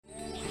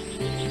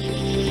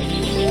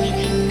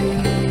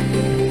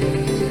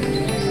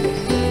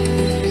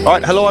All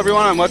right, hello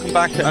everyone, and welcome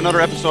back to another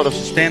episode of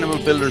Sustainable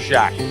Builder's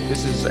Shack.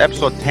 This is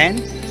episode 10,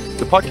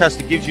 the podcast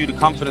that gives you the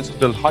confidence to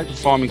build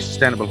high-performing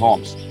sustainable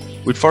homes.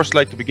 We'd first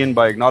like to begin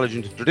by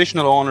acknowledging the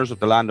traditional owners of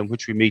the land on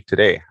which we meet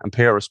today and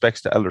pay our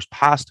respects to elders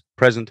past,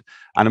 present,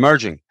 and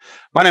emerging.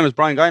 My name is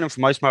Brian Guinan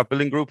from iSmart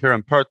Building Group here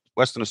in Perth,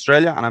 Western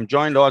Australia, and I'm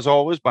joined as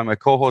always by my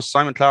co-host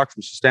Simon Clark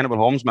from Sustainable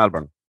Homes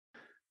Melbourne.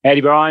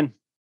 Howdy, Brian.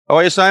 How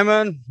are you,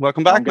 Simon?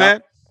 Welcome back,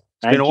 mate.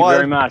 Thank you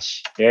very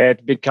much. Yeah,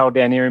 it's a bit cold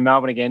down here in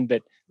Melbourne again,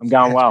 but I'm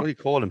going well. It's really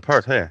cold in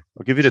Perth, hey?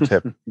 I'll give you the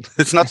tip.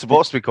 It's not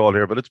supposed to be cold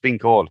here, but it's been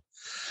cold.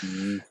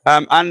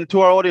 And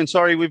to our audience,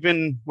 sorry, we've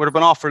been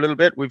off for a little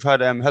bit. We've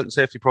had health and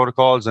safety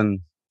protocols and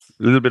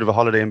a little bit of a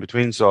holiday in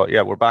between. So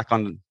yeah, we're back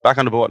on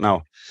the boat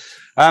now.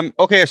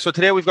 Okay, so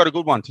today we've got a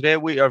good one. Today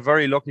we are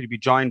very lucky to be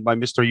joined by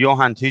Mr.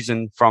 Johan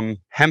Thijssen from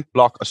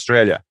Hempblock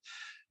Australia.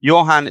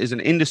 Johan is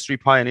an industry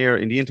pioneer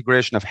in the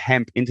integration of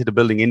hemp into the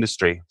building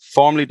industry,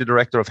 formerly the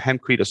director of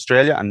Hempcrete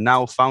Australia and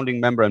now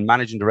founding member and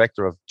managing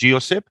director of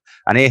GeoSIP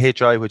and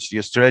AHI, which is the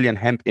Australian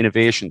Hemp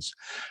Innovations.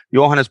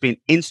 Johan has been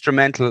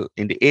instrumental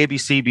in the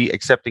ABCB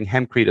accepting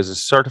hempcrete as a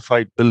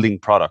certified building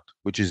product,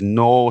 which is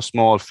no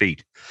small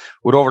feat.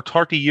 With over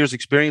 30 years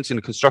experience in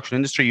the construction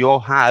industry,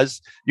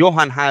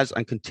 Johan has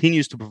and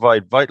continues to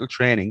provide vital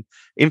training,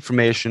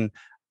 information,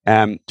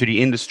 to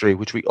the industry,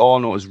 which we all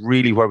know is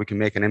really where we can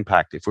make an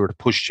impact if we were to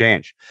push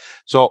change.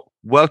 So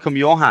welcome,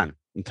 Johan,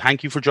 and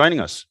thank you for joining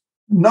us.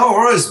 No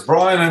worries,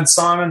 Brian and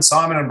Simon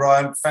and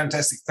Brian.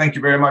 Fantastic. Thank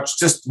you very much.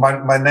 Just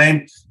my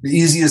name, the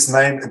easiest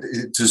name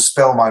to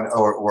spell my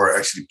or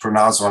actually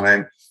pronounce my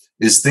name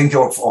is think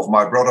of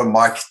my brother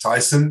Mike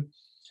Tyson.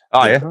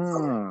 Oh, yeah.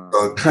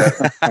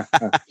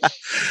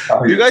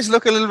 You guys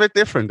look a little bit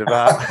different,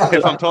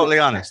 if I'm totally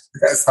honest.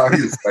 That's how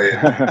you say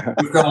it.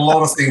 We've got a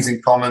lot of things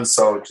in common,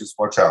 so just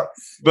watch out.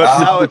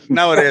 But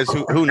nowadays,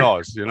 who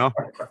knows, you know?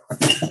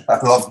 I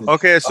love it.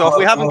 Okay, so if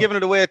we haven't given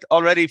it away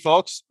already,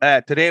 folks,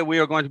 today we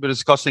are going to be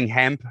discussing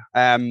hemp.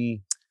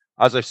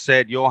 As I've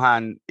said,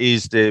 Johan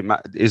is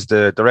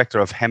the director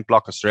of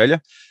Hempblock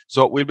Australia.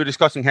 So we'll be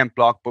discussing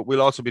Hempblock, but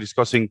we'll also be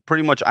discussing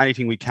pretty much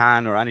anything we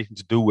can or anything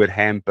to do with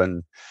hemp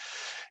and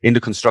in the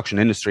construction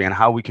industry and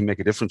how we can make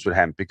a difference with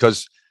hemp.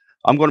 Because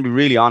I'm going to be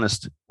really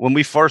honest, when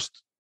we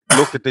first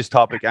looked at this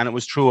topic, and it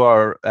was through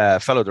our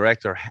fellow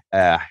director,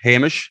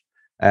 Hamish,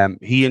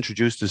 he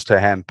introduced us to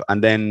hemp.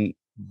 And then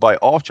by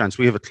off chance,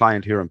 we have a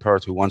client here in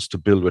Perth who wants to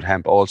build with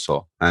hemp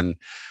also. And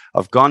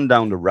I've gone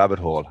down the rabbit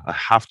hole, I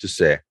have to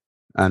say.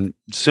 And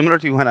similar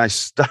to when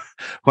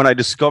I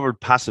discovered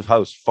Passive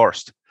House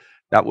first,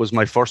 that was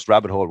my first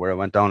rabbit hole where I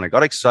went down. I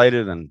got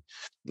excited and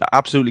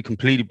absolutely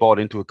completely bought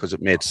into it because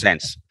it made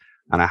sense.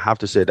 And I have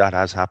to say that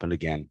has happened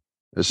again.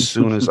 As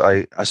soon as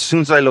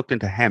I looked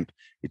into hemp,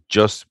 it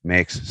just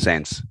makes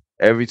sense.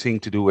 Everything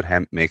to do with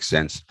hemp makes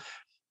sense.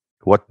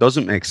 What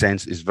doesn't make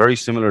sense is very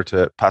similar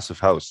to Passive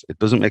House. It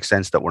doesn't make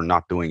sense that we're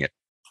not doing it.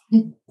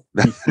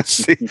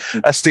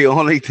 That's the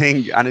only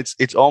thing, and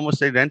it's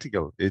almost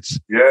identical. It's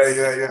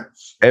yeah.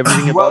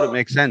 Everything about it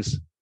makes sense.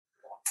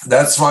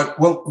 That's right.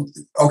 Well,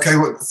 okay.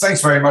 Well,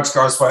 thanks very much,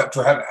 guys,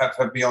 to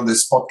have me on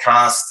this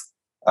podcast.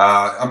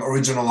 I'm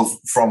original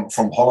from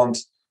Holland.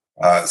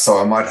 So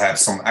I might have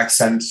some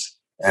accent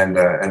and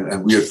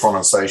weird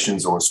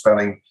pronunciations or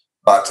spelling,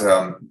 but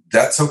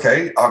that's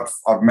okay.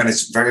 I've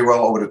managed very well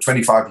over the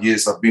 25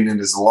 years I've been in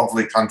this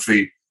lovely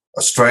country,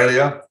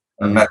 Australia,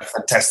 and met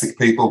fantastic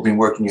people. Been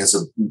working as a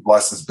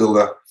licensed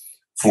builder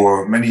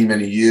for many,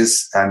 many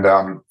years. And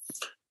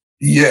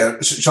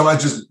shall I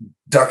just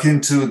duck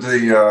into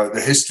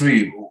the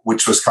history,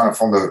 which was kind of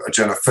on the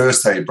agenda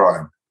first, hey,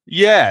 Brian?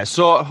 Yeah,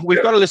 so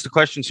we've got a list of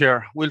questions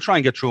here. We'll try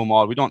and get through them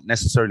all. We don't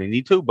necessarily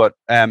need to, but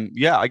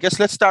I guess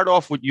let's start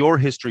off with your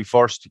history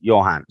first,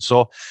 Johan.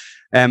 So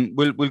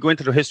we'll go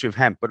into the history of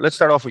hemp, but let's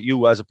start off with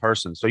you as a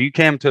person. So you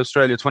came to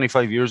Australia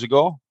 25 years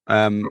ago,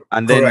 and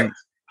then Correct.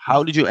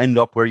 How did you end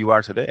up where you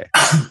are today?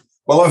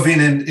 Well, I've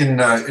been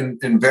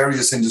in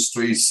various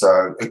industries,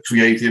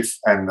 creative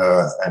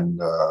and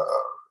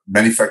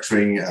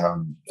manufacturing,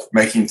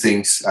 making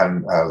things,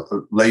 and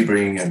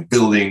laboring and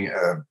building.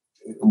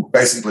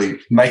 Basically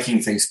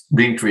making things,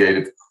 being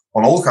creative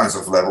on all kinds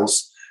of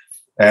levels.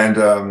 And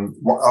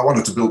I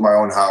wanted to build my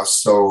own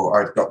house, so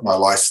I got my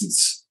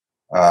license.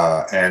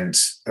 And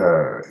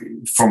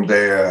from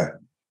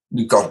there,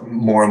 got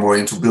more and more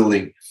into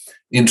building.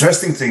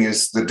 Interesting thing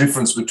is the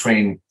difference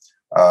between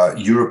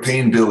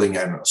European building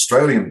and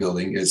Australian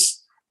building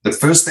is the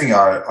first thing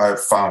I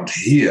found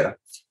here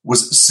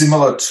was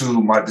similar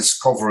to my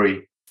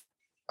discovery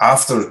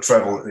after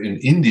travel in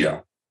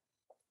India.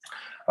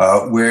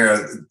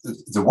 Where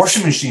the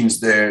washing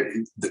machines there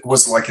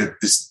was like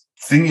this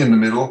thing in the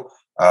middle,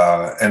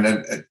 and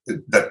then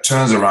that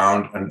turns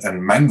around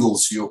and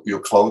mangles your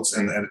clothes,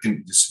 and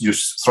you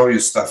throw your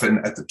stuff in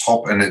at the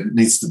top, and it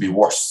needs to be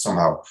washed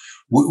somehow.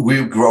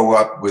 We grow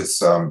up with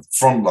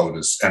front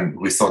loaders, and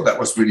we thought that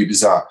was really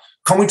bizarre.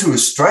 Coming to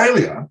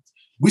Australia,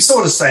 we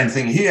saw the same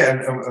thing here,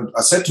 and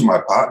I said to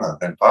my partner,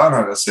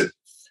 I said,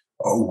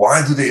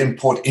 why do they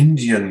import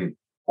Indian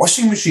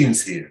washing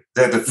machines here?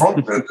 They're the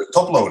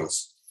top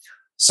loaders.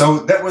 So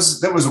that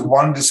was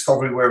one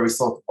discovery where we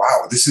thought,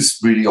 wow, this is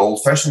really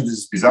old-fashioned. This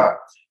is bizarre.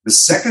 The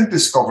second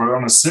discovery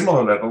on a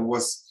similar level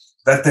was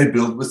that they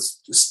built with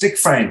stick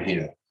frame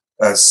here,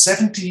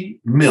 70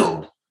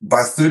 mil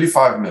by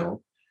 35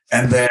 mil,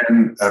 and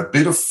then a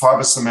bit of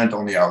fiber cement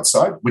on the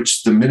outside,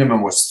 which the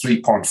minimum was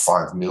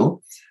 3.5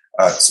 mil.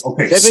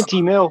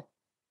 70 mil.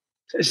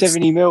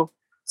 70 mil.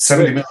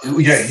 70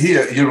 mil. Yeah,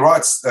 here, you're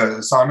right,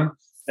 Simon.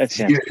 That's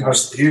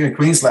here in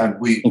Queensland,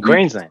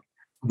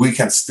 we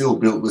can still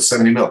build with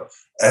 70 mil,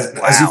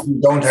 as if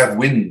we don't have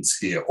winds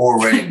here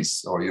or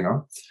rains, or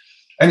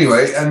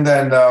Anyway, and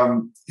then a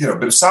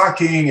bit of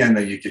sarking, and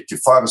then you get your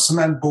fiber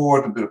cement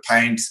board, a bit of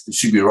paint. It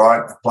should be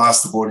right.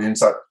 Plasterboard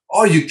inside.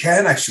 Oh, you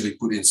can actually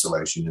put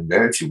insulation in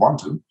there if you want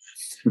to.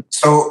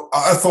 So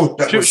I thought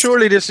that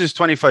surely this is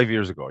 25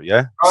 years ago,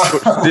 yeah?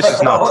 This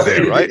is not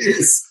today, right? It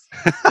is.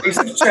 Things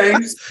have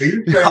changed.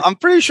 I'm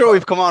pretty sure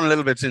we've come on a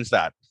little bit since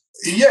that.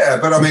 Yeah,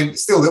 but I mean,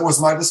 still, that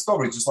was my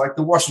discovery, just like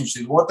the washing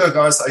machine. What the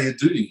guys are you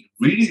doing?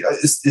 Really?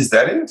 Is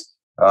that it?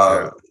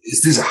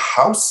 Is this a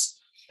house?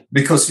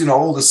 Because,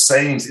 all the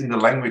sayings in the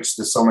language,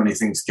 there's so many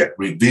things get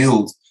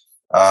revealed.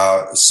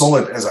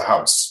 Solid as a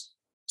house.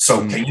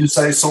 So can you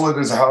say solid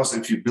as a house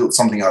if you build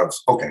something out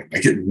of,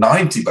 make it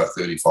 90 by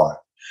 35?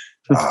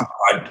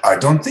 I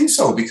don't think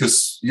so,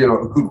 because, a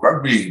good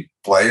rugby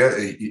player,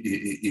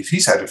 if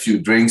he's had a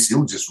few drinks,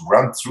 he'll just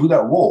run through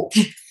that wall.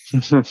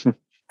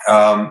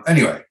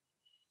 Anyway,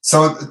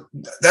 so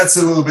that's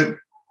a little bit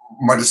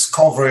my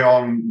discovery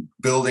on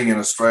building in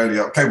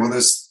Australia. Okay, well,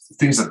 there's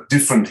things that are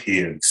different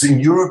here. Because in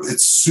Europe,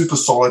 it's super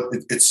solid.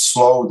 It's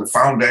slow. The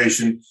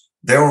foundation,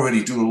 they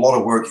already do a lot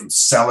of work in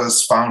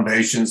cellars,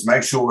 foundations,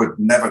 make sure it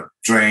never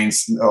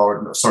drains,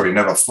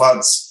 never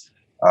floods.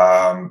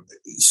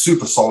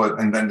 Super solid.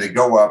 And then they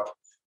go up,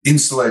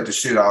 insulate the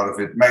shit out of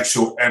it, make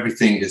sure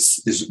everything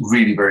is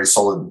really very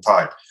solid and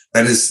tight.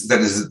 That is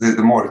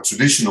the more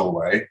traditional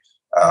way.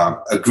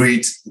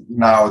 Agreed.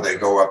 Now they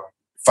go up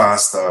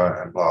faster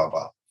and blah,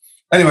 blah.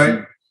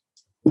 Anyway,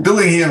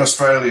 building here in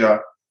Australia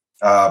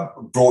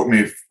brought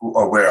me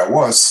where I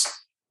was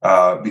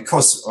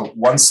because at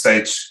one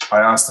stage I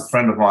asked a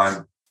friend of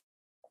mine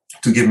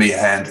to give me a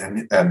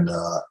hand, and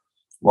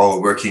while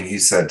we're working, he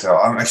said,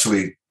 I'm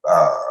actually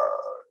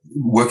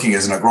working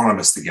as an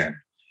agronomist again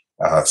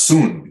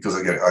soon, because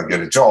I get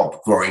a job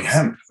growing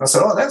hemp. I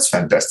said, oh, that's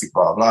fantastic,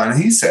 blah, blah.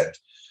 And he said,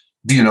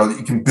 do you know that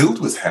you can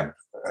build with hemp?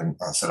 And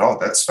I said, oh,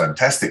 that's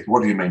fantastic.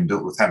 What do you mean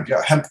built with hemp?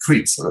 Yeah,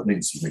 hempcrete. So that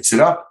means you mix it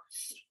up,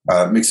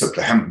 mix up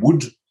the hemp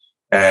wood,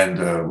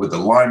 and with a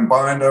lime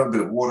binder, a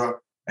bit of water,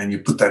 and you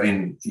put that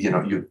in,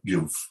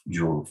 you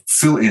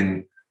fill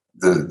in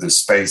the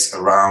space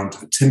around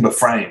a timber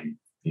frame.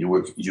 You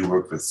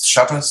work with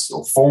shutters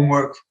or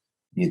formwork,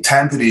 you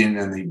tamp it in,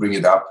 and then you bring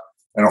it up,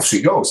 and off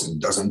she goes, and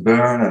it doesn't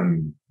burn,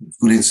 and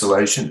good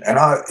insulation. And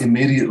I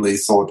immediately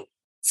thought,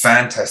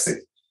 fantastic.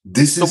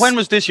 So when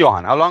was this,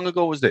 Johan? How long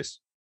ago was this?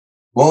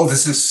 Well,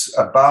 this is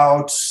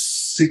about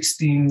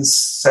 16,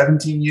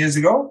 17 years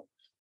ago,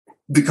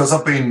 because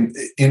I've been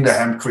in the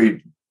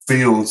hempcrete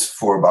fields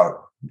for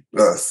about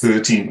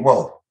 13,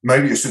 well,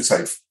 maybe I should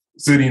say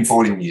 13,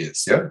 14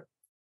 years, yeah?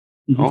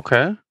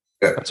 Okay.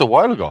 Yeah. That's a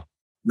while ago.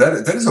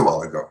 That is a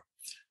while ago.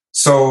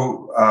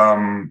 So,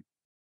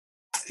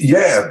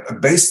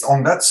 based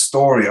on that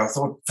story, I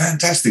thought,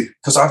 fantastic,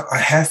 because I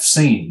have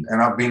seen,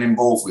 and I've been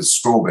involved with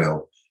straw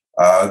bale,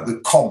 the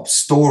cob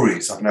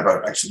stories. I've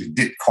never actually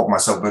did cob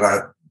myself, but I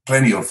had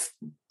plenty of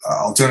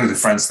alternative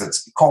friends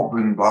that's cob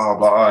and blah,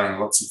 blah, and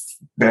lots of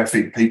bare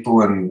feet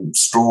people and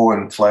straw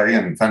and clay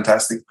and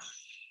fantastic.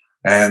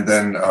 And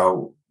then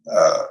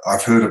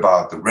I've heard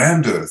about the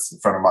rammed earth. A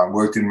friend of mine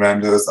worked in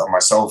rammed earth. I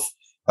myself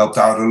helped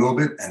out a little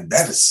bit, and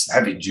that is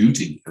heavy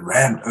duty. The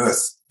rammed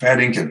earth, fair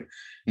dinkum.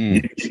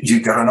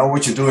 You got to know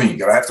what you're doing. You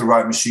got to have the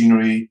right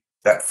machinery.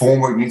 That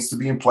formwork needs to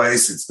be in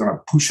place. It's going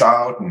to push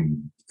out, and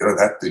you got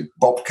to have the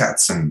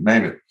bobcats and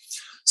name it.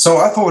 So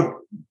I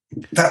thought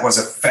that was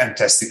a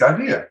fantastic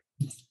idea.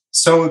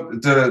 So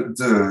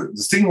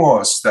the thing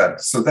was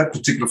that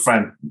particular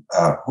friend,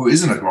 who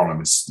is an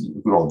agronomist,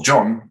 good old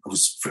John,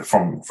 who's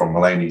from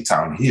Maleny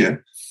town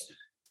here,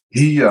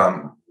 he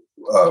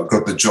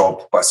got the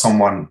job by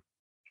someone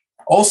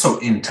also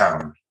in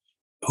town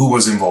who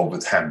was involved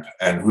with hemp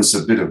and who's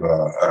a bit of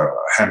a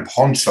hemp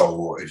honcho,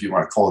 or if you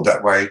want to call it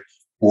that way,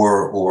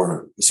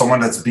 or someone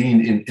that's been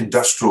in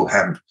industrial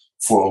hemp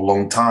for a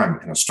long time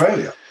in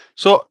Australia.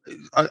 So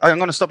I'm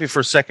going to stop you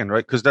for a second,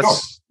 right? Because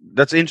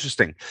that's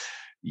interesting.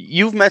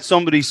 You've met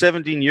somebody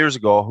 17 years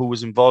ago who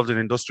was involved in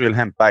industrial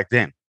hemp back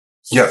then.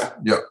 Yeah.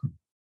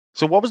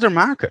 So what was their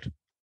market?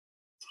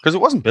 Because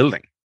it wasn't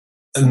building.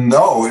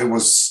 No, it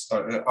was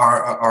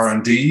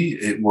R&D.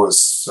 It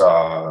was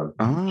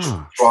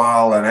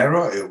trial and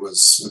error. It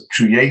was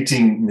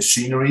creating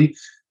machinery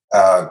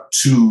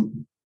to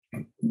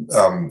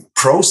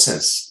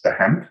process the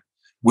hemp,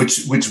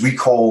 which we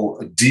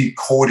call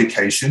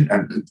decortication,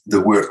 and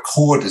the word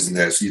cord is in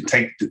there. So you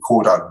take the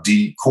cord out,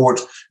 you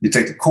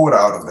take the cord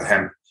out of the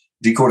hemp.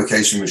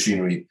 Decortication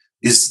machinery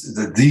is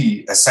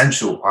the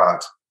essential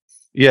part.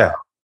 Yeah.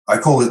 I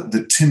call it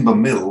the timber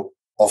mill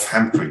of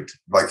hempcrete.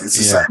 Like it's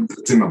the same with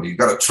the timber mill. You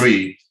got a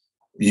tree,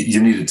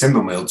 you need a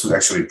timber mill to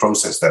actually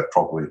process that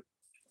properly.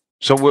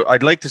 So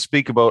I'd like to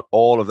speak about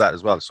all of that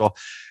as well. So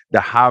the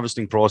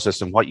harvesting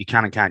process and what you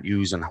can and can't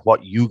use and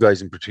what you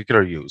guys in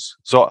particular use.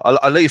 So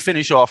I'll let you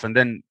finish off, and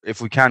then if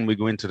we can, we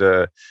go into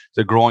the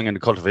growing and the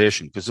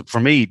cultivation. Because for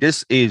me,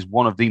 this is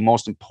one of the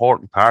most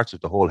important parts of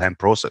the whole hemp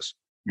process.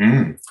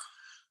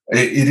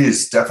 It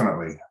is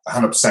definitely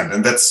 100%.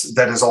 And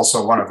that is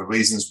also one of the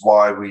reasons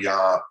why we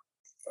are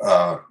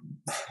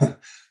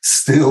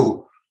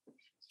still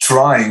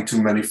trying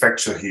to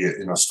manufacture here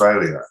in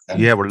Australia.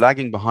 And we're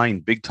lagging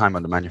behind big time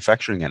on the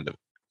manufacturing end of it.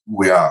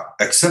 We are,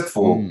 except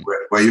for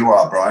where you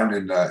are, Brian,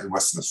 in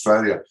Western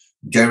Australia.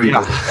 Gary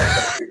does a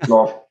fantastic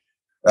job.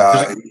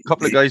 There's a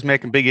couple of guys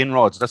making big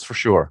inroads, that's for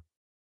sure.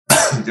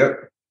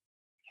 Yep.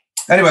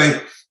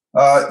 Anyway,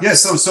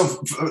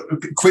 so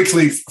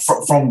quickly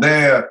from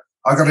there,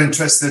 I got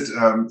interested,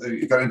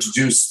 got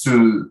introduced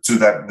to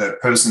that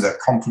person, that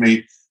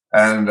company.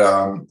 And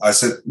I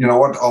said, you know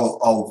what,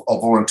 I'll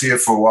volunteer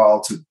for a while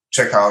to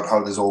check out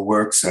how this all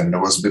works. And there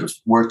was a bit of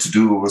work to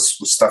do, was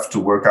stuff to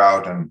work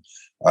out. And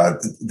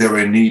they were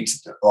in need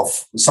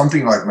of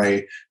something like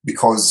me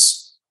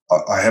because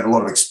I had a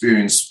lot of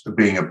experience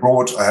being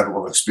abroad. I had a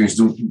lot of experience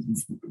doing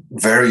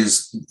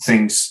various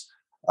things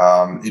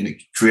in the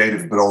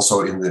creative, but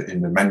also in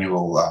the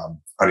manual,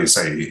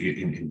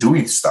 in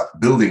doing stuff,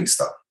 building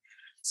stuff.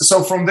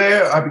 So from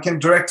there, I became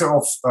director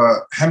of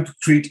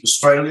Hempcrete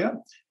Australia.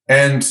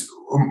 And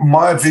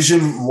my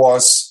vision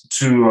was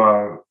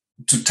to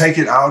take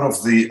it out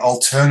of the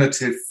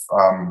alternative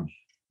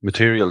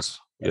materials,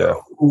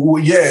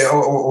 or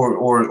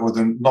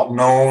the not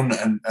known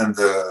and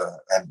the.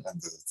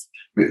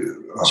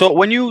 So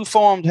when you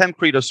formed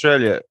Hempcrete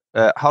Australia,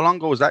 how long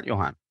ago was that,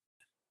 Johan?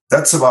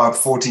 That's about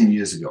 14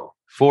 years ago.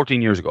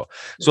 14 years ago.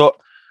 So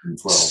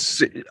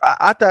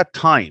at that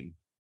time,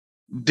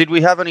 did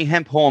we have any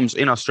hemp homes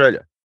in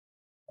Australia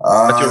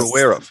that you're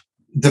aware of?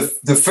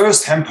 The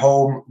first hemp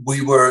home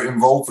we were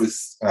involved with,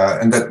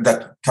 and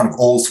that kind of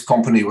old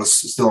company was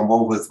still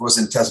involved with, was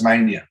in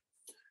Tasmania.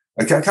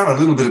 Kind of a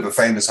little bit of a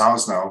famous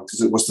house now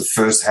because it was the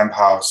first hemp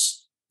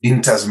house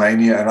in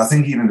Tasmania, and I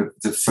think even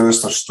the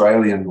first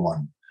Australian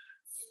one.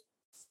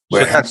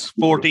 So that's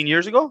 14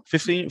 years ago?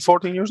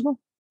 14 years ago?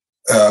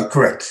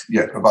 Correct.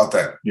 Yeah, about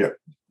that. Yeah.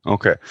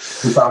 Okay.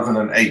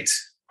 2008.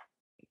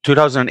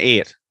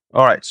 2008.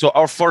 All right. So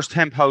our first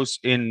hemp house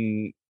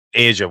in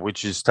Asia,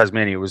 which is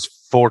Tasmania, was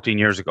 14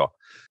 years ago.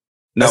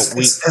 Now,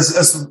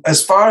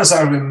 as far as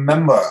I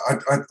remember,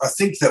 I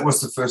think that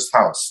was the first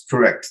house.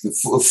 Correct. The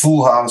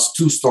full house,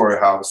 2-story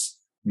house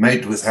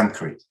made with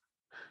hempcrete.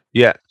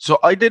 Yeah. So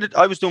I did it.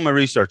 I was doing my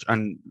research,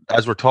 and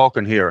as we're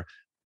talking here,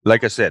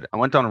 like I said, I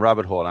went down a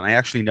rabbit hole, and I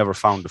actually never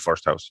found the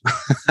first house.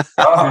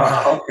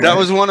 Okay. That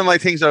was one of my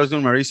things I was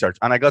doing my research,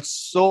 and I got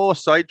so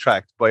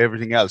sidetracked by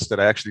everything else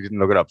that I actually didn't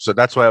look it up. So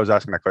that's why I was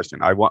asking that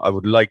question. I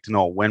would like to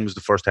know, when was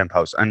the first hemp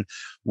house, and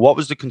what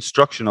was the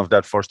construction of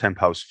that first hemp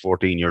house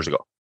 14 years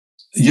ago?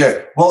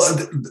 Yeah, well,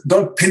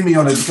 don't pin me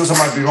on it because I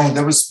might be wrong.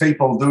 There was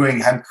people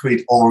doing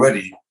hempcrete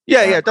already.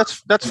 Yeah,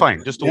 that's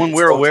fine. Just the one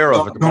we're aware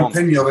of at the moment.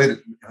 Don't pin me on it,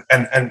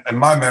 and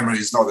my memory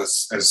is not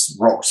as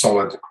rock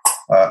solid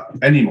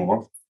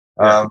anymore.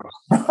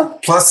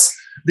 Plus,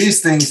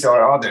 these things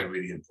are they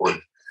really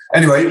important?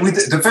 Anyway,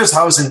 the first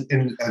house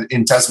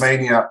in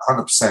Tasmania,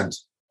 100%.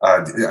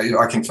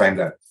 I can claim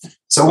that.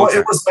 So what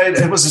it was made,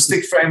 it was a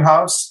stick frame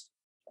house,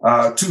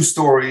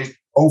 2-story,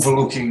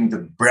 overlooking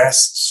the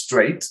Bass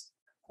Strait,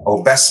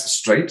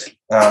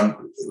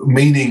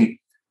 meaning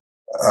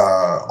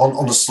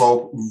on the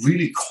slope,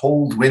 really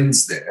cold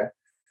winds there.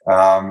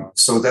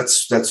 So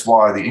that's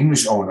why the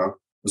English owner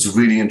was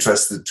really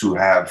interested to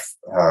have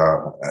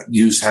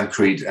use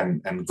hempcrete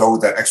and go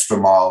that extra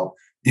mile,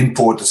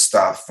 import the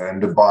stuff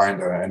and the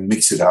binder and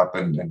mix it up,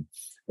 and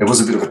it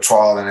was a bit of a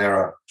trial and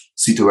error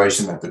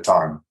situation at the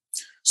time.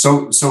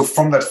 So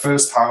from that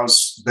first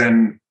house,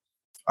 then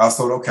I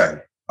thought,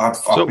 okay.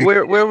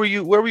 Where were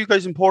you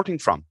guys importing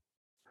from?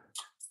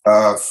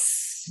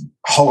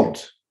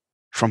 Holland.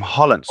 From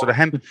Holland. So the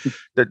hemp,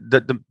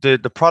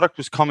 the product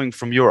was coming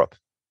from Europe.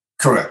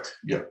 Correct.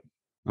 Yeah.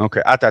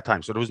 Okay. At that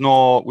time, so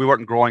we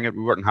weren't growing it,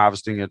 we weren't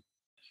harvesting it.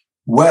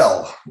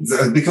 Well,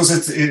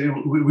 because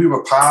we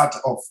were part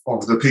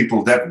of the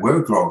people that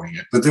were growing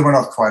it, but they were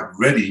not quite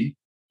ready.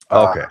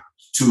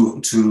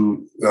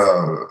 To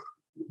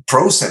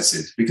process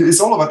it, because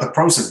it's all about the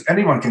process.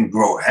 Anyone can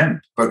grow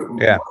hemp, but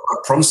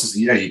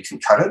processing, you can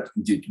cut it.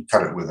 You can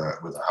cut it with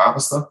a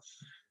harvester,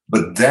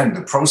 but then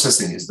the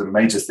processing is the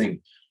major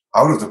thing.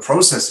 Out of the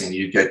processing,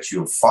 you get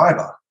your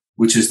fiber,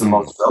 which is the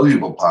most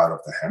valuable part of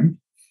the hemp,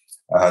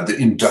 the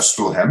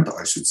industrial hemp,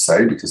 I should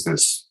say, because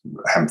there's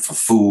hemp for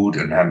food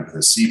and hemp,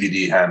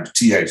 CBD hemp,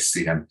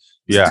 THC hemp.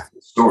 Yeah,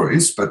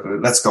 stories, but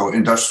let's go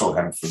industrial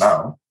hemp for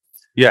now.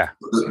 Yeah,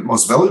 the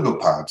most valuable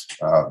part,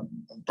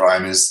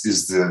 Brian, is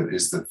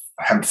the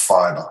hemp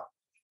fiber.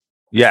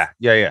 Yeah.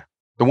 The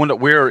one that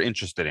we're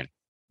interested in.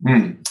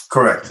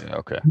 Correct. Yeah,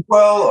 okay.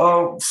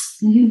 Well,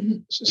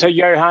 so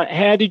Johan,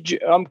 how did you?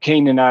 I'm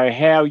keen to know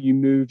how you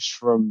moved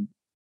from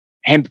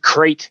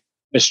Hempcrete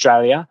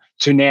Australia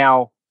to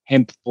now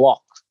Hemp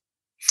Block?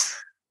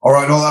 All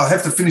right, well, I'll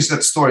have to finish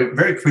that story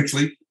very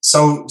quickly.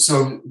 So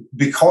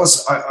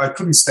because I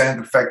couldn't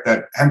stand the fact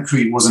that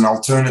hempcrete was an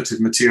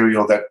alternative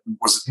material that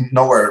was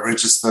nowhere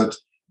registered,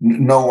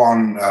 no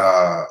one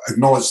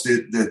acknowledged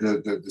it.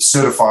 The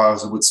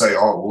certifiers would say,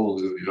 "Oh,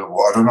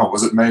 well, I don't know,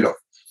 was it made of?"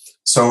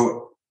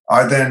 So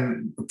I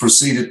then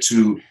proceeded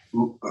to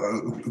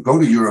go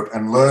to Europe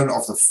and learn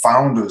of the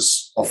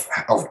founders of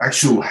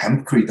actual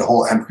hempcrete, the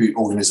whole hempcrete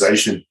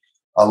organization.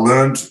 I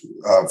learned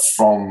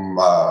from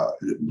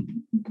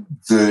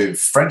the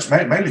French,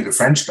 mainly the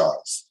French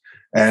guys,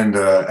 and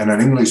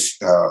an English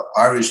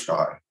Irish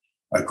guy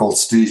called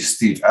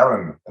Steve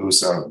Allen,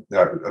 who's a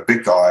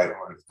big guy.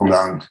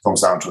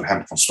 Comes down to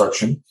hemp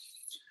construction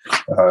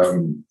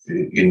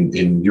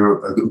in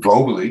Europe,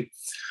 globally.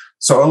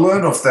 So I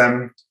learned of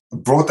them,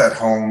 brought that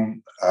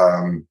home.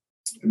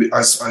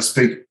 I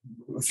speak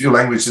a few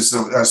languages.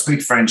 So I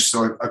speak French,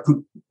 so I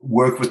could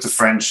work with the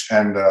French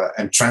and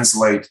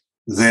translate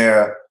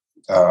their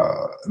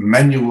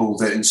manual,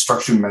 their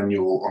instruction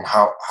manual on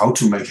how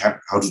to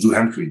do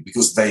hempcrete,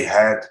 because they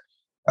have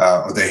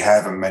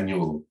a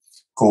manual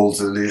called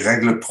Les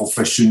Règles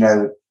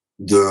Professionnelles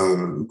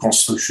de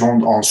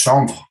Construction en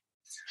Chambre.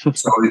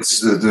 So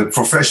it's the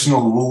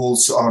professional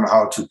rules on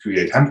how to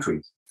create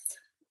hempcrete.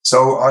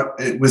 So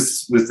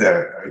with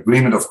their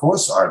agreement, of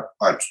course,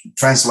 I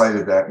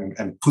translated that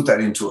and put that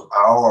into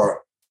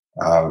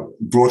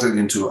brought it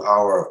into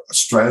our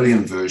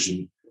Australian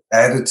version,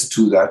 added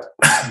to that,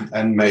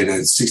 and made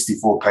a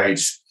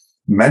 64-page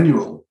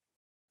manual,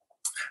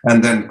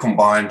 and then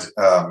combined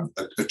a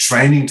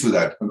training to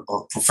that, a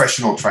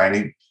professional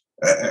training.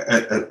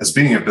 As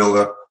being a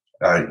builder,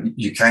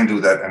 you can do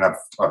that, and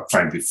I've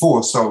trained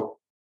before. So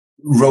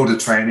wrote a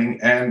training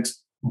and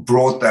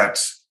brought that,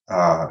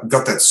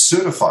 got that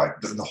certified,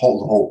 the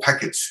whole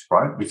package,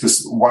 right?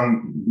 Because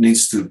one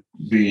needs to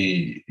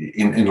be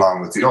in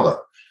line with the other.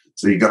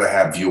 So you got to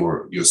have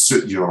your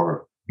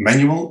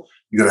manual,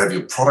 you got to have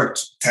your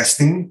product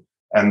testing,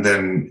 and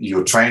then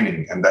your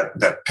training, and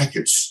that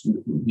package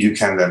you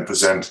can then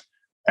present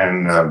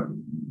and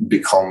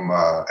become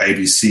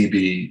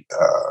ABCB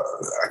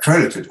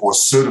accredited or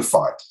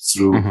certified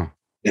through.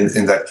 Mm-hmm.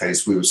 In that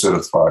case, we were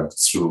certified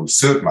through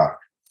CertMark.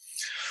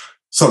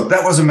 So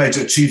that was a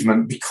major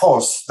achievement,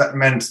 because that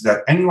meant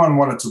that anyone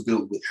wanted to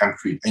build with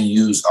hempcrete and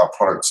use our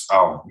products,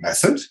 our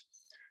method,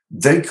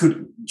 they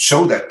could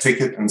show that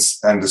ticket, and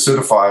the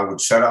certifier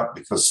would shut up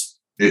because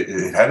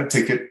it had a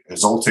ticket,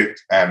 it's all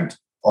ticked, and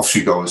off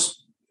she goes.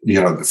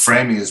 The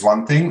framing is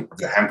one thing,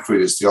 the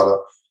hempcrete is the other.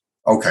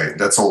 Okay,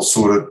 that's all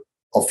sorted.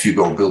 Off you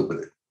go, build with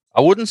it.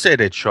 I wouldn't say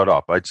they'd shut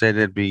up. I'd say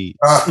they'd be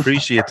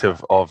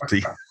appreciative of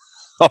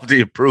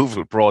the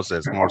approval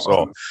process, more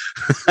so.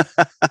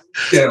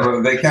 Yeah,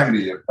 well, they can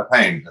be a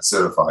pain,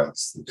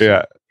 certifiers.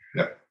 Yeah.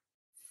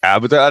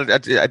 But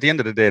at the end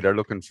of the day, they're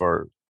looking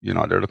for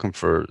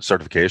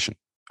certification,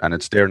 and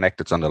it's their neck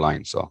that's on the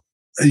line. So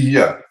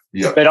yeah.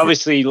 But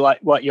obviously, like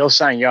what you're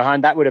saying,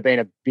 Johan, that would have been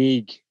a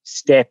big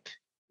step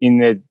in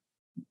the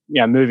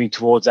moving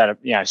towards that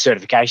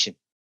certification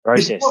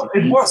process.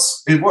 It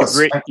was.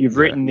 You've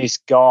written this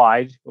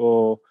guide,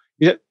 or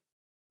is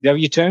that what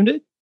you termed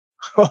it?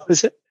 What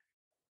was it?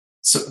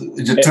 So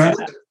you termed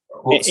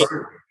it?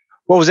 Sorry.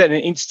 What was it? An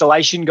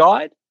installation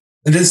guide?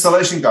 An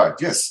installation guide,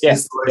 yes. Yeah.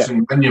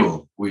 Installation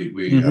manual. We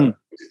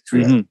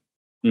created.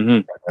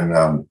 Mm-hmm. And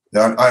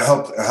I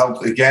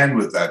helped again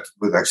with that,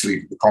 with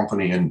actually the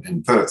company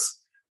in Perth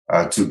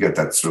to get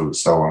that through.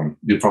 So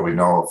you probably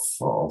know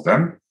of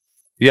them.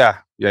 Yeah.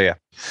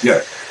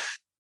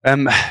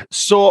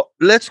 So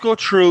let's go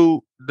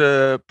through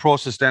the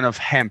process then of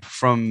hemp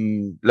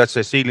from, let's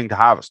say, seedling to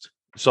harvest.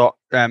 So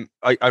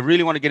I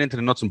really want to get into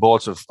the nuts and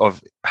bolts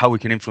of how we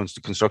can influence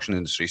the construction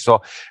industry.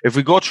 So if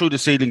we go through the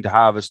seedling to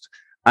harvest,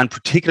 and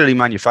particularly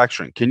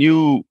manufacturing, can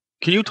you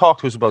talk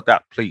to us about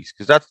that, please?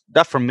 Because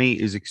that for me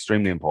is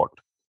extremely important.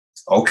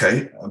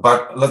 Okay,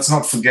 but let's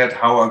not forget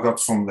how I got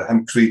from the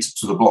hempcrete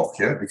to the block,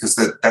 yeah? Because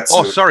that's...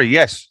 Oh, sorry,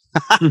 yes.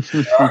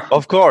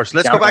 Of course.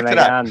 Let's go back to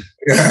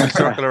that.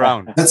 Circle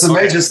around. That's a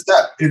major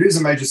step. It is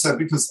a major step,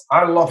 because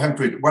I love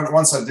hempcrete.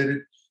 Once I did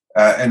it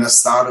and I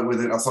started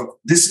with it, I thought,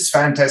 this is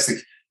fantastic.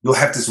 You'll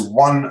have this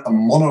one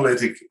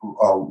monolithic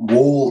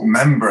wall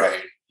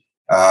membrane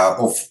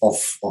of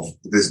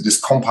this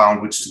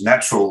compound, which is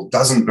natural,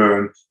 doesn't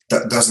burn,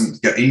 that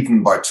doesn't get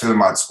eaten by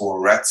termites or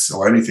rats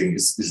or anything.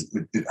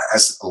 It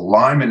has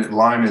lime in it.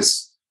 Lime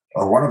is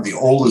one of the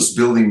oldest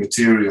building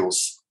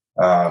materials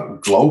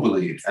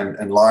globally,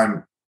 and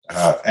lime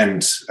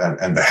and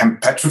the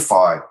hemp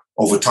petrify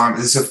over time.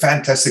 It's a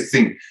fantastic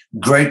thing.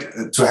 Great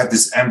to have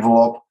this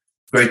envelope.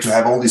 Great to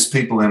have all these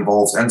people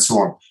involved and so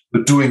on.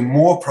 But doing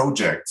more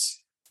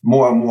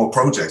and more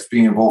projects,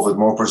 being involved with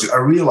more projects, I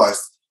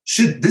realized,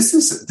 this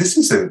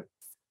is a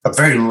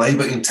very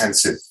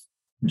labor-intensive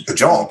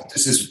job.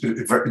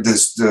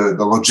 The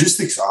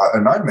logistics are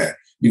a nightmare.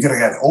 You got to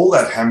get all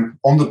that hemp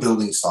on the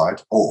building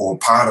site or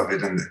part of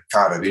it and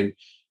cart it in.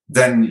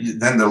 Then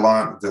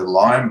the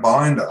lime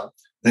binder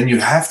then you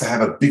have to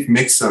have a big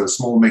mixer, a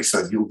small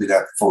mixer. You'll be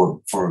there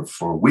for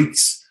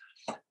weeks.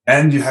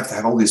 And you have to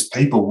have all these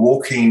people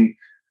walking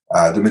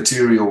the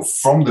material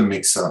from the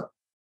mixer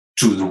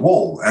to the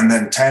wall and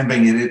then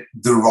tamping it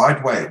the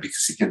right way,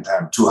 because you can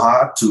tamp too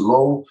hard, too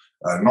low,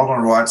 not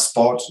on the right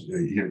spot.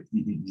 You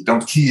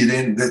don't key it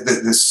in.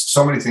 There's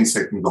so many things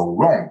that can go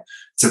wrong.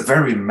 It's a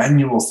very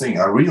manual thing.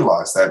 I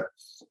realized that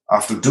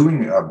after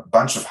doing a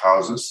bunch of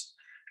houses.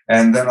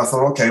 And then I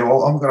thought, okay,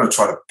 well, I'm going to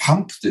try to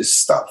pump this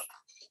stuff,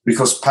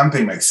 because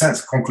pumping makes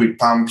sense. Concrete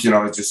pump, you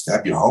just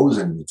have your hose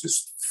and you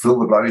just fill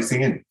the bloody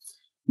thing in.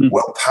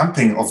 Well,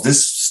 pumping of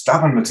this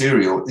stubborn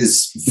material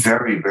is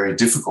very, very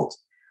difficult.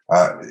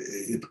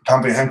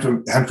 Pumping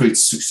hempcrete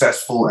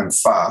successful and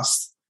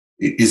fast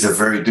is a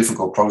very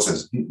difficult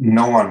process.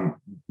 No one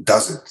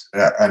does it.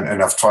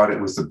 And I've tried it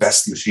with the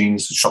best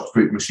machines, the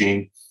Shotcrete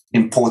machine,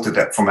 imported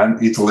that from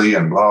Italy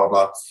and blah,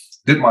 blah, blah.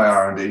 Did my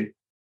R&D.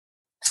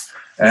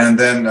 And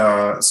then,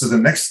 so the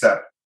next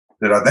step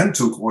that I then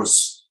took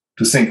was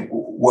to think,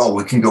 well,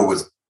 we can go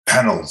with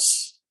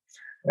panels.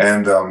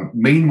 And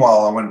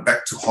meanwhile, I went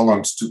back to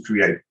Holland to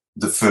create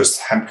the first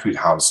hempcrete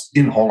house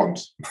in Holland.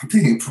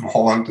 Being from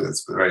Holland,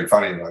 it's very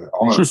funny.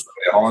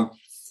 Holland,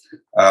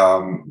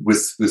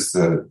 with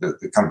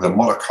the kind of the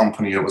mother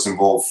company that was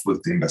involved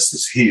with the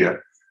investors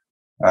here,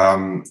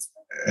 and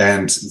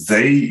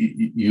they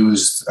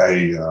used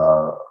a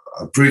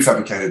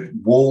prefabricated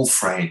wall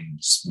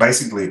frames,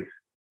 basically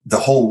the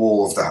whole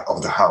wall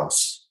of the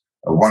house,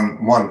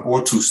 one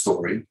or two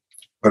story,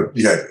 but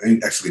yeah,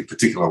 actually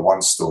particular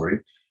one story.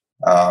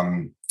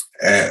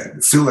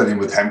 Fill that in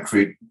with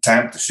hempcrete,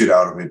 tamp the shit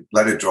out of it,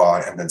 let it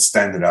dry, and then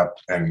stand it up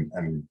and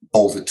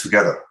bolt it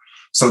together.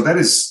 So that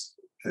is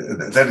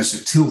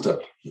a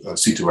tilt-up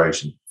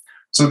situation.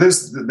 So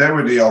there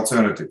were the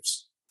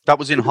alternatives. That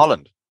was in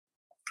Holland.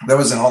 That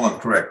was in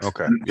Holland, correct?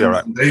 Okay, yeah,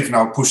 right. They've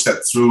now pushed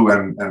that through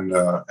and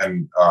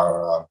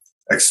are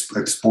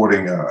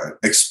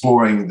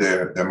exploring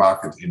their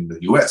market in the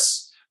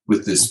US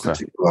with this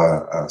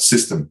particular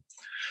system.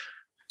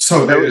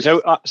 So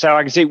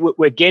I can see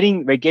we're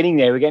getting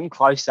there. We're getting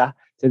closer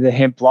to the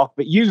hemp block,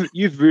 but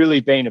you've really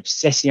been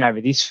obsessing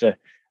over this for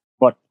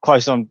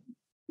close on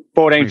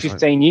 14,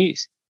 15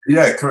 years.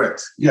 Yeah,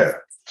 correct. Yeah.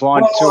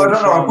 Flying I don't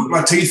know. I put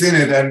my teeth in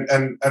it,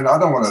 and I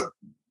don't want to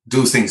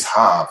do things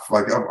half.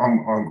 Like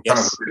I'm kind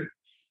of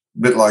a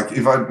bit like,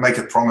 if I make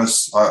a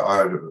promise,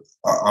 I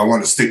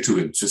want to stick to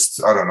it.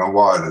 Just I don't know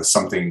why. There's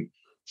something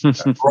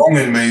wrong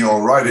in me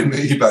or right in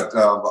me, but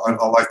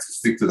I like to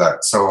stick to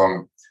that.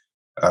 So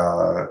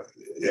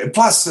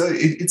plus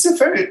it's a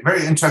very,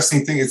 very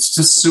interesting thing. It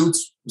just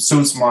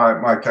suits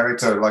my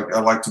character. Like, I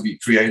like to be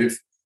creative.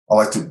 I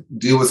like to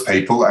deal with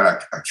people, and I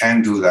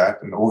can do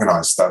that and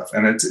organize stuff.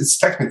 And it's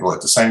technical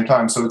at the same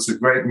time. So it's a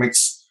great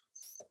mix.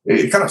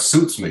 It kind of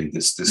suits me,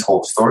 this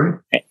whole story.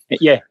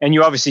 Yeah, and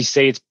you obviously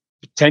see its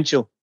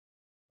potential,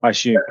 I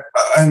assume.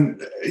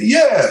 And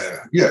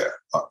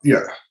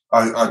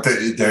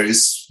there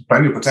is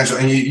plenty of potential,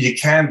 and you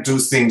can't do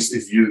things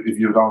if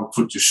you don't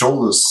put your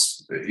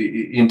shoulders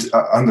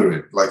under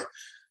it. Like,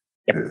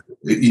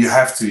 you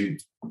have to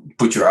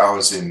put your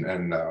hours in,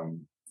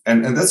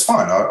 and that's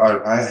fine.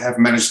 I have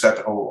managed that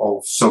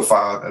all so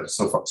far.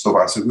 So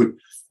far, so good.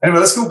 Anyway,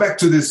 let's go back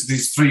to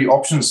these three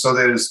options. So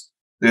there's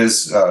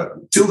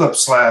tilt-up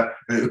slab,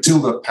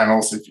 tilt-up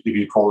panels, if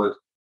you call it.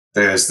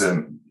 There's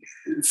the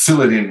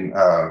fill it in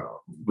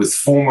with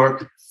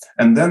formwork,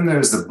 and then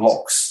there's the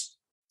blocks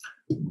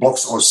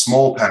or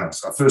small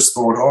panels. I first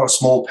thought,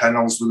 small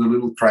panels with a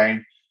little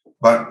crane,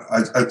 but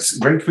I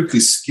very quickly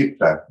skipped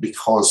that,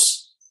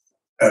 because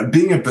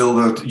being a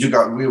builder,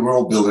 we were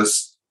all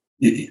builders.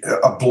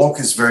 A block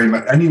is very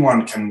much,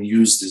 anyone can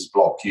use this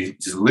block. You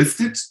just lift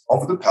it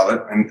off the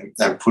pallet and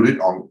put it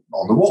on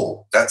the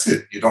wall. That's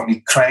it. You don't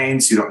need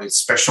cranes. You don't need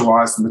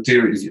specialized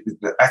materials.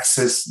 The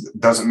access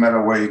doesn't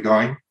matter where you're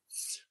going.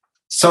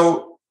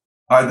 So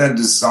I then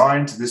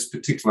designed this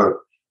particular,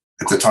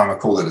 at the time I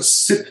called it a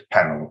SIP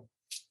panel,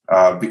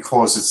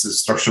 because it's a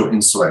structural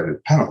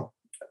insulated panel,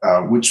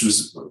 which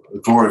was a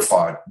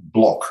glorified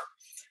block.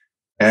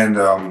 And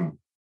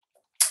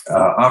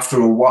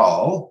after a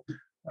while,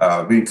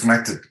 being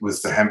connected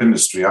with the hemp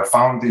industry, I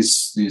found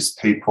these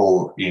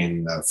people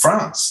in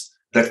France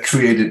that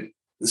created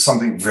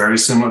something very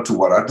similar to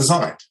what I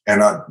designed,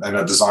 and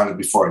I designed it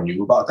before I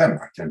knew about them.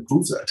 I can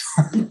prove that.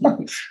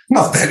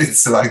 Not that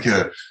it's like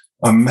a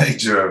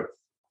major,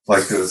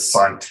 like a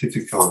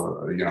scientific,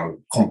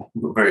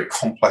 very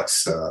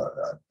complex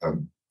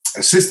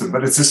system,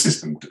 but it's a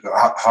system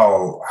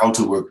how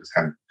to work with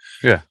hemp.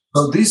 Yeah.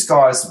 So these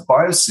guys,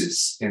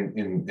 Biosys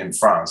in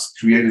France,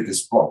 created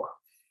this block.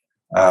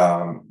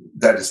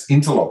 That is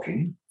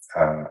interlocking,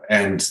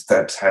 and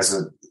that has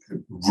a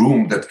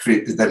room that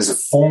is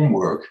a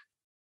formwork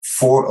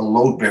for a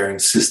load-bearing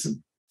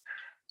system.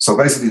 So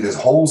basically, there's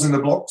holes in the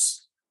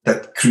blocks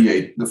that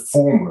create the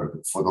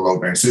formwork for the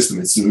load-bearing system.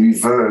 It's the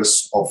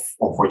reverse of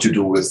what you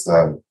do with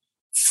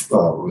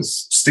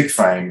stick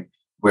frame,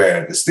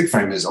 where the stick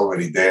frame is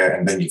already there,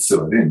 and then you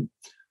fill it in.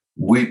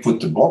 We put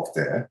the block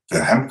there, the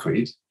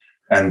hempcrete,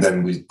 and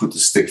then we put the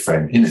stick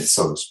frame in it,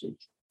 so to speak.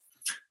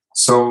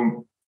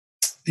 So,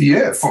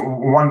 yeah,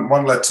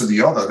 one led to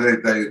the other.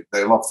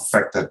 They love the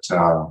fact that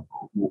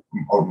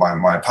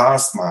my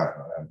past,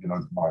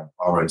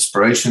 our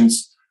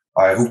inspirations.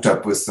 I hooked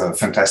up with a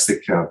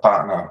fantastic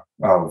partner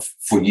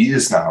for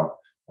years now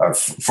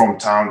from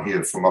town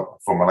here, from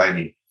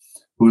Maleny,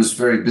 who is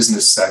very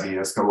business savvy,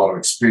 has got a lot of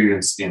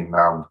experience in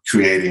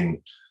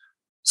creating,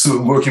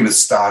 so working with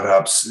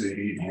startups.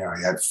 He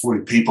had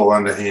 40 people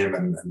under him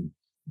and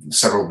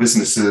several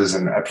businesses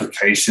and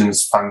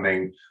applications,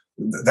 funding,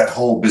 that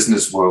whole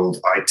business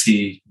world, IT,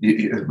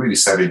 a really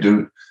savvy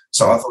dude.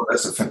 So I thought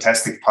that's a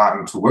fantastic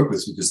partner to work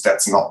with, because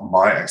that's not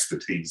my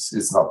expertise.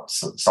 It's not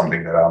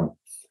something that I'm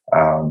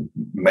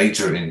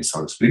major in,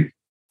 so to speak.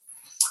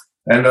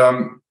 And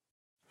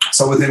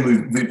so with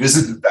him, we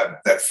visited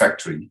that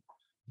factory,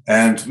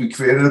 and we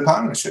created a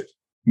partnership,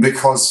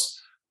 because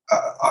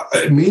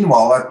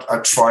meanwhile, I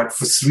tried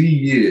for 3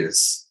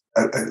 years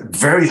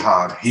very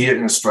hard here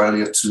in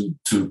Australia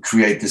to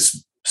create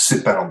this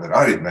sit panel that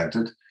I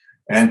invented,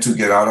 and to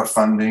get out of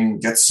funding,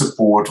 get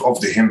support of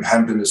the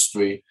hemp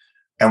industry.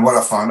 And what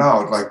I found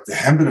out, like, the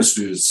hemp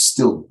industry is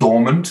still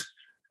dormant,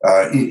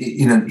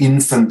 in an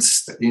infant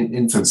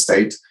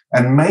state,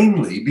 and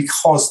mainly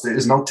because there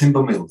is no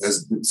timber mill,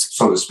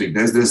 so to speak.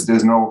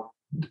 There's no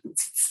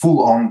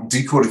full-on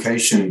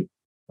decortication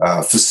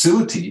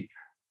facility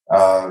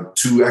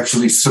to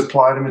actually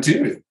supply the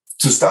material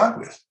to start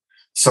with.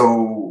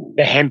 So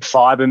the hemp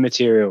fiber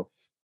material.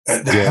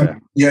 The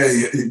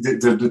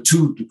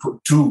two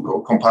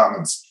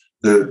compartments,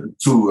 the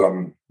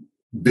two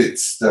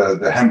bits,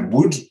 the hemp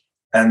wood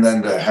and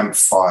then the hemp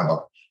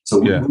fiber. So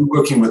we're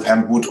working with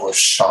hemp wood or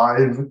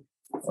shive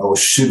or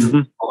shiv.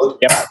 Mm-hmm.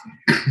 Yep.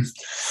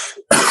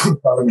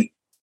 Pardon me.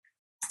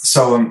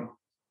 So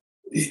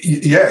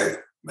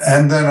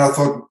and then I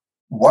thought,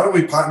 why don't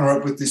we partner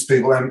up with these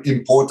people and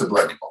import the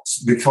bloody box?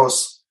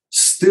 Because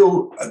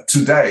still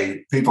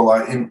today, people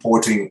are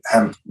importing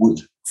hemp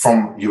wood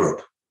from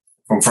Europe,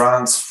 from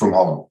France, from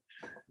Holland.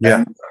 Yeah.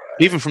 And,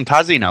 even from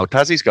Tassie now.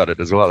 Tassie's got it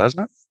as well,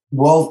 hasn't it?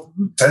 Well,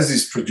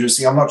 Tassie's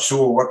producing. I'm not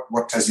sure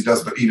what Tassie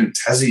does, but even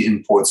Tassie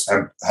imports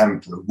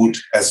hemp wood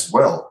as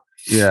well.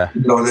 Yeah.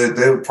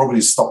 They'll probably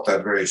stop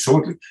that very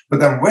shortly. But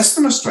then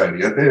Western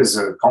Australia, there's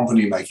a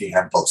company making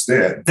hemp blocks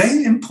there.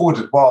 They import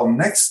it, while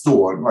next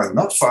door, like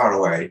not far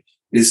away,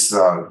 is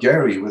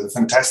Gary with a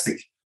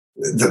fantastic,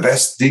 the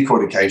best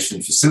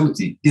decortication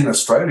facility in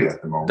Australia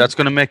at the moment. That's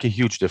going to make a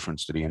huge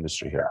difference to the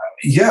industry here.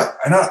 Yeah,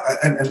 and I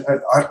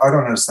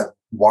don't understand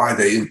why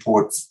they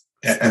import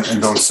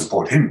and don't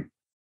support him.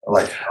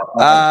 Like,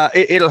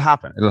 it'll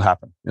happen.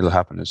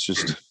 It's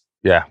just,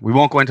 we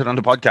won't go into it on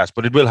the podcast,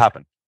 but it will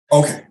happen.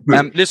 Okay.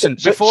 Listen,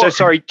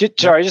 sorry,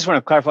 I just want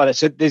to clarify that.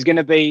 So there's going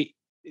to be,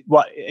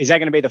 is that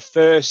going to be the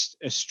first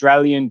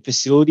Australian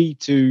facility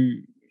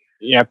to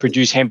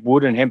produce hemp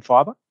wood and hemp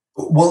fiber?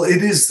 Well,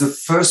 it is the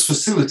first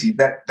facility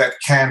that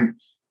can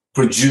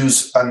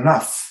produce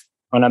enough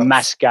on a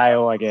mass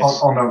scale, I guess.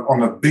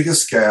 On a bigger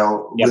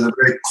scale, with a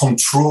very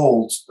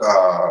controlled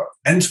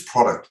end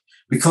product.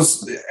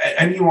 Because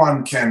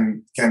anyone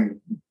can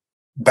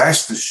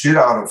bash the shit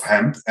out of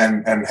hemp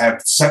and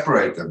have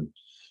separate them.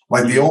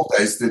 Like the old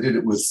days, they did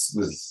it with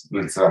sticks,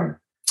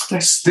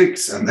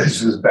 and they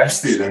just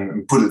bashed it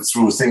and put it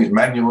through things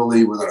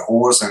manually with a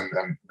horse and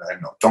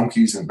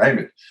donkeys and name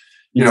it.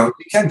 You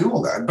can't do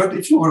all that. But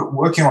if you were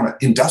working on an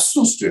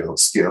industrial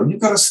scale,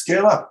 you've got to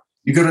scale up.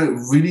 You've got to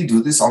really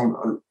do this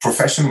on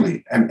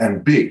professionally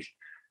and big.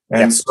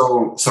 And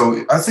so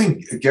I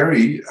think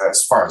Gary,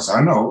 as far as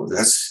I know,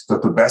 has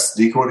got the best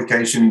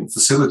decortication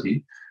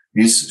facility.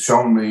 He's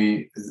shown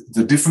me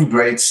the different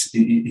grades.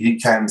 He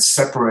can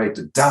separate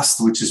the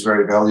dust, which is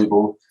very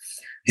valuable.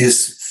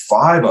 His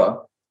fiber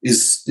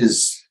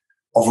is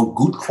of a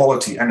good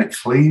quality and a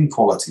clean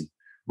quality,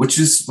 which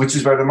is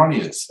where the money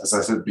is. As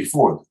I said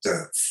before,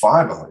 the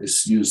fiber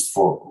is used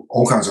for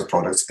all kinds of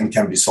products and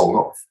can be sold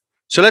off.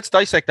 So let's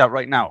dissect that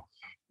right now.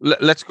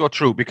 Let's go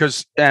through,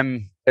 because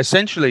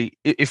essentially,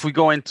 if we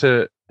go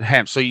into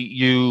hemp, so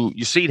you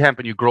seed hemp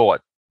and you grow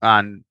it,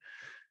 and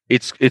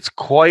it's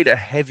quite a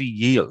heavy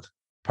yield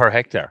per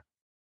hectare.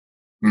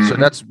 Mm-hmm. So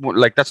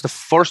that's the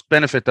first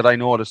benefit that I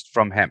noticed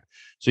from hemp.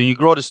 So you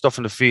grow this stuff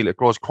in the field, it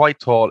grows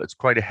quite tall, it's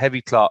quite a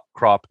heavy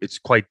crop, it's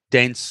quite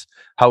dense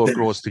how it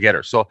grows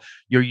together. So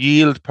your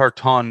yield per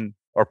ton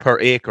or per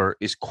acre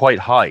is quite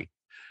high,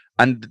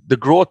 and the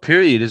growth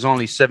period is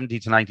only 70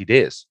 to 90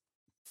 days.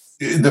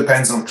 It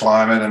depends on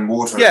climate and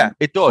water. Yeah,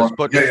 it does.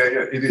 But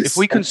it is. If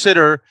we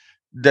consider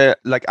any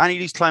of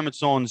these climate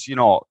zones,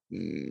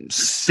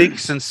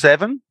 6 and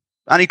 7,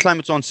 any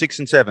climate zone 6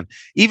 and 7,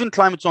 even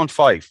climate zone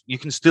 5, you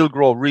can still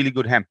grow really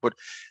good hemp. But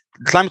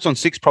climate zone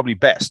 6 probably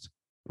best,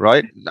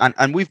 right?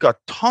 And we've got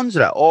tons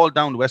of that all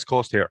down the west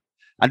coast here,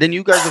 and then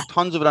you guys have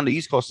tons of it on the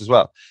east coast as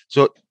well.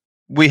 So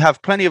we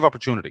have plenty of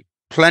opportunity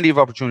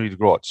to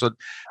grow it. So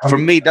for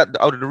me, that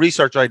out of the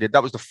research I did,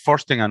 that was the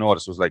first thing I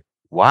noticed, was like,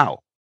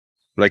 wow.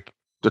 Like,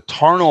 the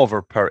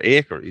turnover per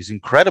acre is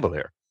incredible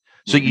here.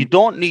 So you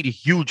don't need a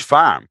huge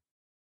farm.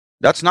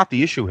 That's not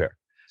the issue here.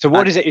 So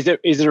what is it?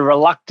 Is it a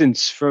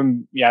reluctance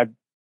from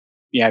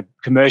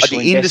commercial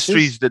the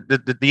investors? industries?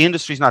 The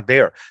industry's not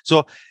there,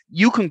 so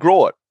you can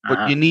grow it,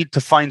 but you need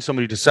to find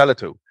somebody to sell it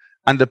to,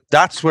 and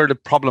that's where the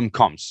problem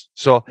comes.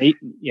 So the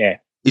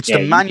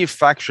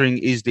manufacturing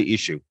is the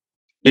issue.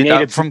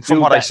 From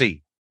what I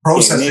see,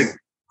 processing.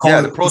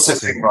 The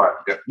processing, right?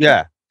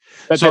 Yeah.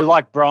 But so,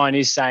 like Brian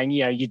is saying,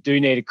 you do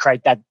need to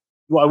create that.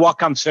 What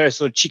comes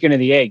first, or chicken or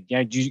the egg?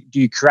 Do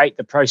you create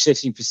the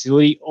processing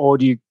facility, or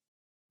do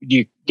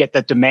you get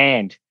the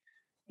demand?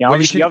 You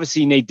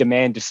obviously need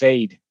demand to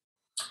feed.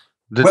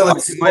 In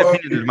my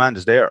opinion, the demand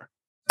is there.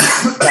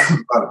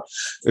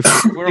 If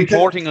we're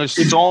importing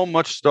so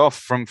much stuff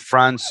from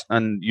France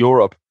and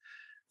Europe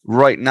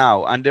right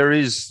now, and there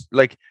is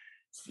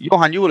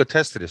Johan, you will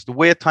attest to this. The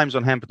wait times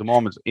on hemp at the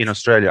moment in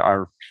Australia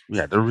are,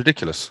 they're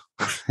ridiculous,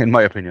 in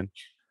my opinion.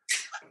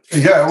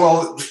 Yeah,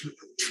 well,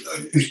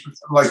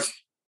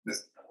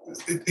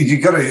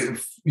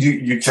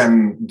 you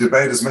can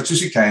debate as much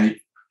as you can.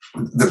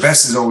 The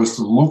best is always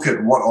to look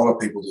at what other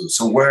people do.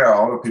 So where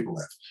are other people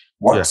at?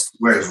 Where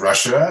is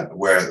Russia at?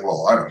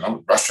 I don't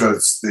know. Russia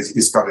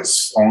it's got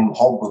its own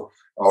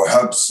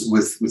hubs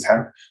with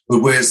hemp, but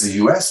where's the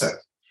US at?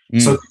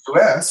 So the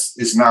US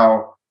is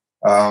now,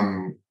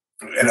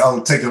 and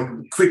I'll take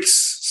a quick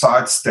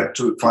sidestep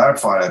to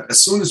clarify that.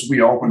 As soon as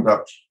we opened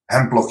up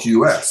HempBlock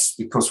US,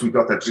 because we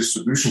got that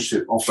distribution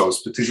ship of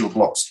those particular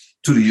blocks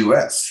to the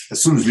US,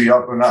 as soon as we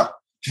opened up,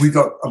 we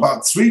got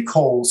about 3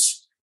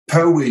 calls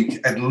per week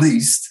at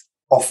least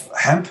of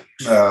hemp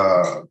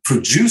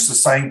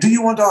producers saying, do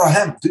you want our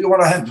hemp? Do you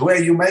want our hemp? Where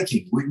are you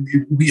making?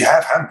 We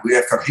have hemp. We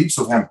have got heaps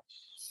of hemp.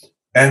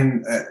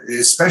 And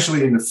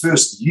especially in the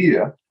first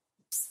year,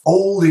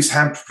 all these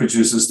hemp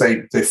producers,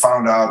 they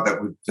found out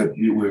that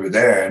we were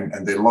there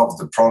and they loved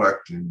the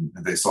product and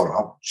they thought,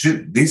 oh,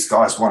 shit, these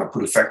guys want to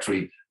put a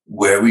factory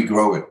where we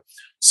grow it.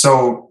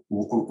 So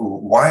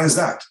why is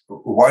that?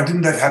 Why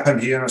didn't that happen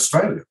here in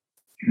Australia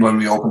when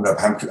we opened up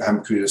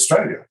Hempcrete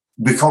Australia?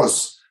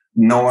 Because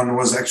no one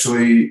was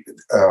actually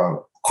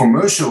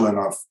commercial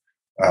enough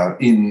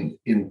in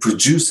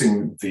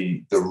producing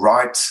the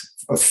right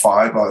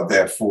fiber,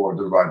 therefore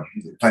the right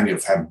plenty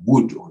of hemp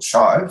wood or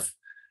chive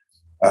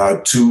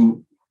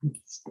to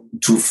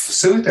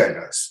facilitate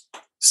us.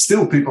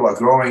 Still, people are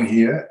growing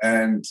here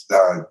and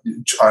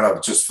either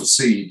just for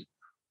seed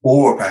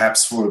or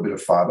perhaps for a bit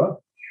of fiber,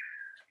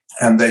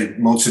 and they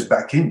mulch it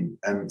back in.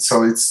 And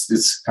so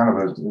it's kind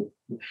of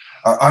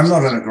I'm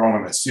not an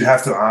agronomist. You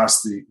have to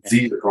ask the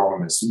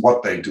agronomists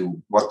what they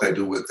do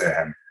with their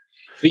hemp.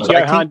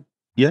 Johan,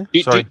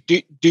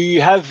 do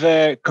you have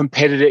a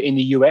competitor in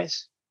the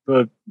US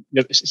for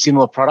the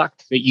similar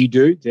product that you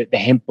do, the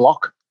hemp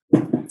block?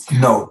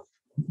 No.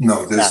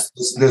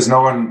 There's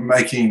no one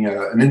making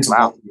an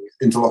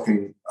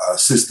interlocking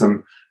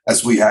system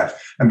as we have.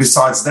 And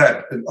besides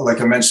that, like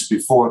I mentioned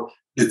before,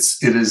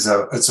 it's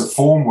a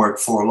formwork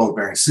for a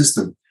load-bearing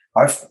system.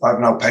 I've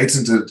now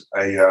patented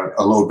a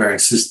load-bearing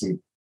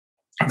system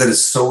that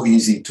is so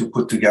easy to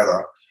put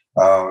together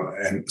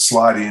and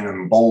slide in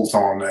and bolt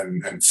on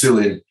and fill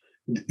in.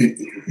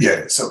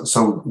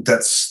 So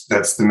that's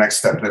the next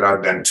step that I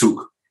then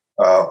took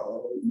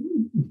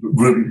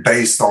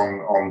based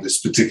on this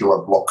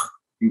particular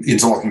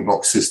interlocking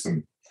block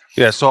system.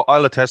 Yeah, so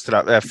I'll attest to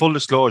that. Full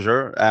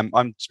disclosure,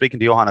 I'm speaking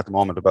to Johan at the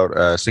moment about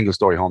a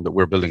single-story home that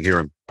we're building here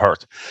in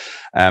Perth,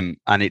 and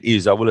I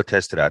will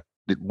attest to that.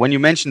 When you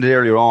mentioned it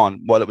earlier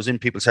on, it was in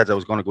people's heads, I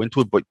was going to go into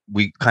it, but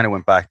we kind of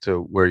went back to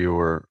where you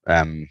were,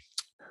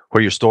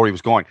 where your story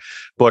was going.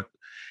 But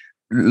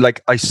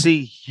I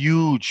see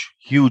huge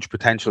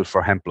potential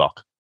for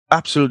HempBlock.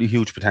 Absolutely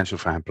huge potential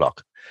for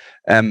HempBlock.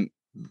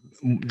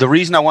 The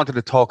reason I wanted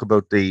to talk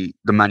about the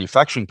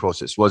manufacturing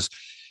process was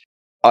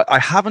I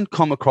haven't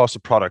come across a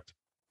product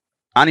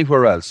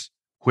anywhere else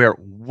where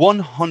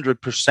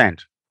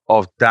 100%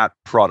 of that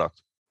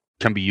product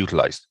can be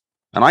utilized.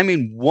 And I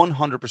mean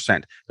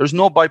 100%. There's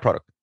no byproduct.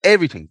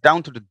 Everything,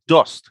 down to the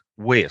dust,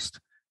 waste,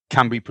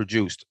 can be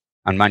produced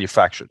and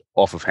manufactured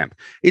off of hemp.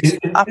 It's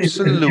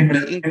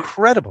absolutely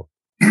incredible.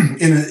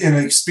 In an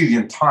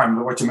expedient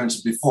time, what you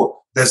mentioned before,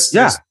 there's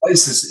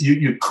places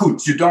you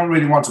don't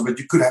really want to, but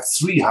you could have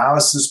 3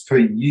 harvests per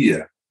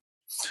year.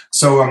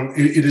 So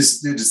it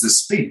is the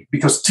speed,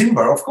 because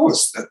timber, of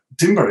course,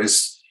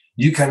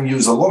 you can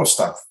use a lot of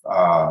stuff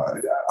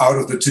out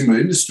of the timber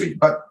industry,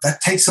 but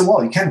that takes a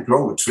while. You can't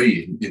grow a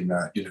tree in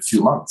a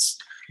few months.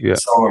 Yeah.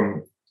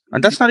 So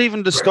and that's not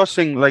even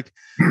discussing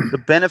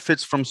the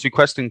benefits from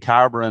sequestering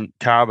carbon,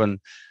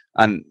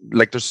 and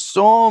there's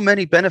so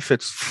many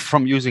benefits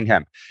from using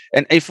hemp.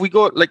 And if we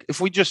go if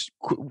we just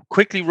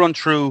quickly run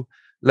through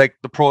the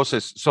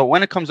process. So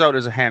when it comes out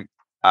as a hemp.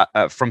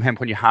 From hemp,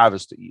 when you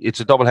harvest, it's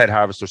a double head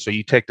harvester. So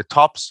you take the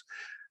tops,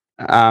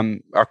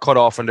 are cut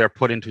off and they're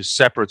put into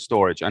separate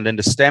storage, and then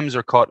the stems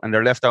are cut and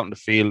they're left out in the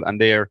field, and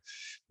they're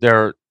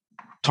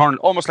turned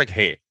almost like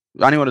hay.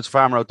 Anyone that's a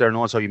farmer out there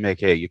knows how you make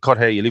hay. You cut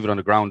hay, you leave it on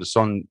the ground, the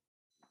sun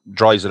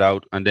dries it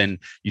out, and then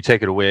you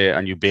take it away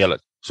and you bale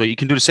it. So you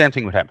can do the same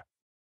thing with hemp.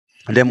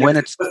 And then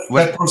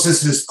that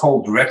process is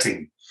called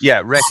retting.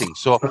 Yeah, retting.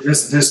 So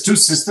there's two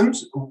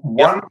systems.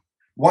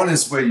 One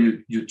is where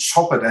you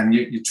chop it and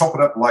you chop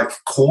it up like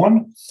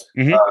corn.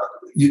 Mm-hmm.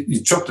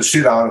 You chop the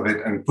shit out of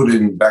it and put it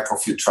in the back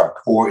of your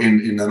truck or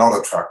in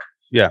another truck.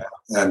 Yeah,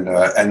 and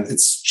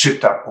it's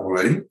chipped up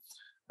already.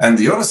 And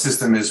the other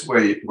system is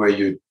where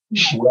you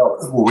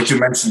what you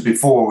mentioned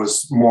before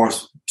was more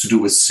to do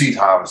with seed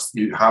harvest.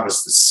 You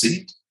harvest the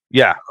seed.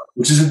 Yeah,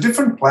 which is a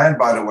different plant,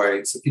 by the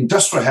way.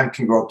 Industrial hemp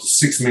can grow up to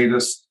 6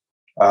 meters.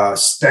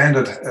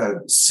 Standard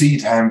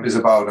seed hemp is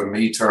about a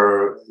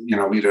meter,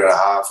 meter and a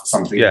half or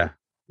something. Yeah.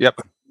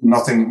 Yep.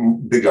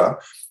 Nothing bigger.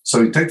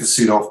 So you take the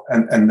seed off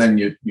and then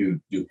you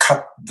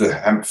cut the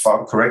hemp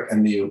fiber, correct,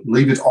 and you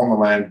leave it on the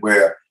land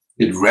where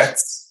it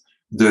rests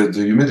the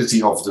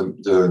humidity of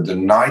the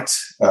night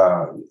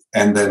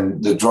and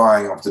then the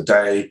drying of the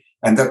day.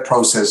 And that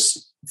process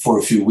for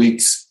a few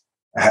weeks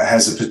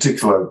has a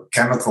particular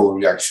chemical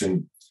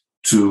reaction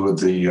to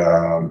the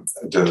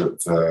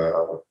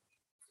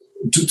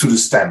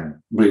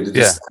stem. Really,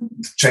 the stem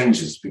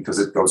changes because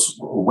it goes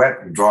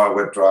wet,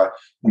 dry,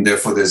 and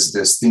therefore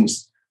there's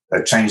things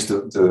that change.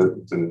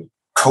 The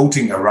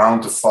coating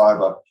around the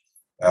fiber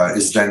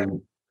is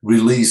then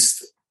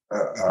released.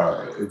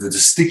 The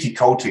sticky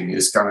coating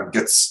is kind of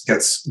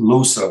gets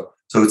looser,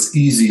 so it's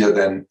easier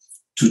then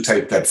to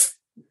take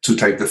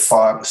the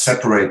fiber,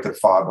 separate the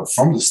fiber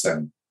from the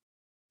stem.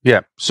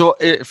 Yeah. So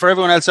for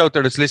everyone else out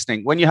there that's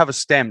listening, when you have a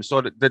stem,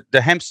 so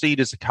the hemp seed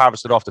is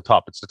harvested off the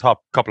top. It's the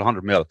top couple of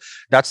 100 mil.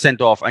 That's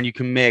sent off, and you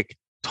can make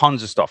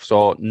tons of stuff.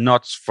 So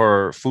nuts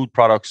for food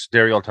products,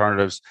 dairy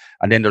alternatives,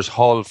 and then there's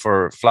hull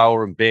for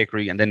flour and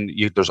bakery, and then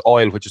there's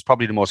oil, which is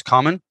probably the most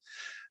common.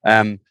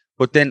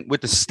 But then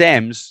with the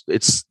stems,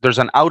 there's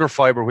an outer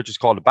fiber which is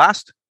called a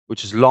bast,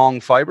 which is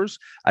long fibers,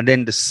 and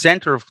then the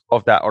center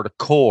of that, or the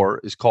core,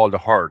 is called a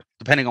hurd,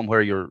 depending on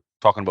where you're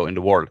talking about in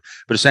the world.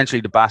 But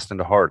essentially, the bast and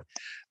the hurd.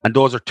 And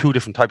those are two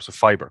different types of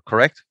fiber,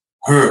 correct?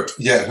 Hurd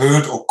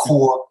or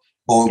core,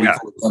 or we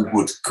call them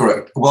wood,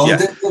 correct. Well,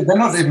 they're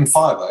not even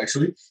fiber,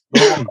 actually.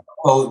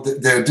 Well,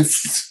 they're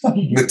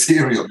different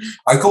material.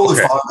 I call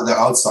the fiber the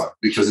outside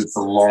because it's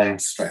a long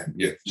strand.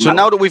 Yeah. So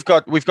now that we've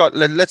got,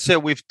 let's say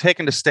we've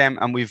taken the stem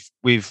and we've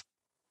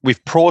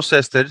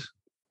processed it,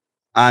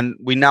 and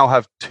we now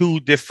have two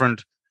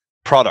different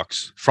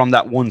products from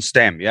that one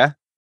stem, yeah?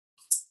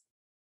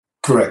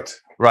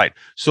 Correct. Right.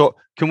 So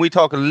can we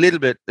talk a little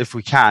bit, if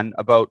we can,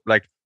 about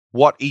like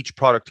what each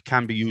product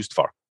can be used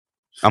for,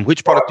 and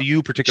which product do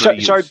you particularly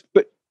use? Sorry,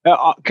 but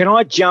can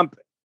I jump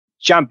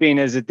in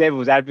as a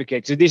devil's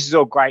advocate? So this is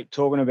all great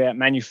talking about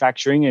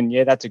manufacturing, and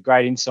that's a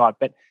great insight.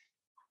 But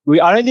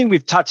I don't think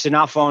we've touched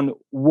enough on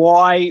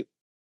why.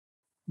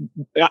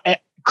 Why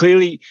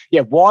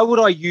would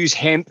I use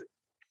hemp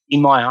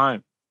in my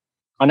home?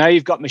 I know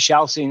you've got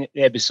Michelle sitting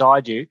there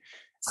beside you.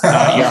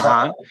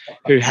 Johan,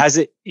 who has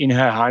it in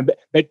her home,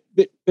 but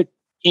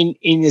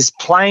in as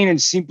plain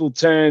and simple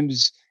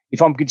terms,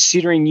 if I'm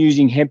considering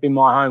using hemp in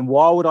my home,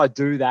 why would I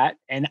do that?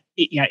 And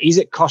is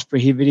it cost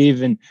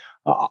prohibitive? And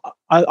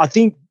I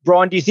think,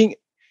 Brian, do you think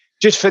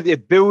just for the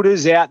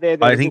builders out there?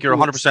 I think you're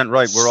 100%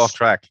 right. We're off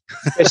track.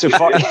 Let's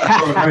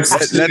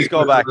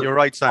go back. You're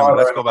right, Simon.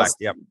 Let's go back.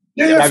 Yep.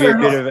 Maybe a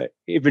bit of a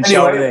even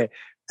shoulder there.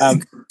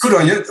 Good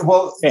on you.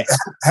 Well,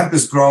 hemp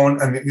is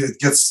grown and it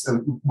gets.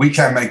 We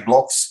can make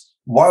blocks.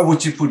 Why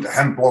would you put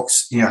hemp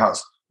blocks in your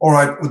house? All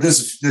right, well,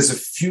 there's a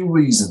few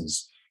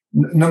reasons.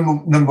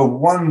 Number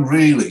one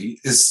really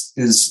is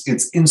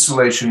its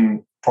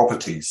insulation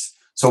properties.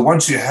 So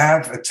once you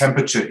have a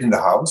temperature in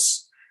the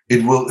house,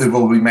 it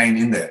will remain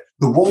in there.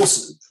 The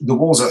walls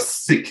are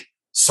thick.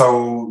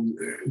 So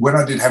when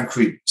I did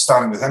Hempcrete,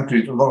 starting with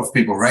Hempcrete, a lot of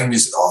people rang me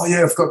and said, "Oh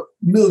yeah, I've got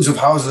millions of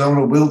houses I want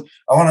to build.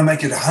 I want to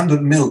make it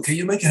 100 mil. Can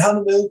you make it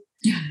 100 mil?"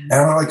 And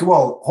I'm like,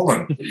 well, hold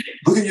on.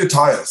 Look at your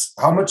tires.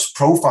 How much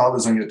profile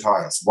is on your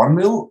tires? 1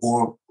 mil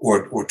or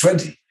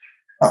 20?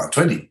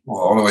 20.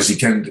 Well, otherwise you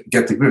can't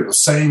get the grip.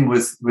 Same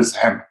with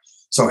hemp.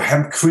 So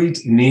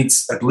Hempcrete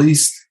needs at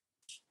least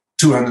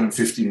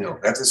 250 mil.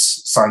 That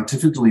is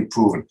scientifically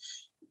proven.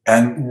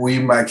 And we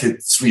make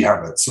it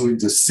 300. So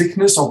the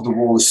thickness of the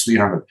wall is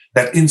 300.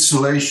 That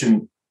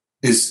insulation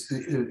is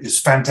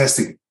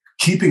fantastic,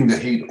 keeping the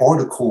heat or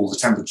the cool, the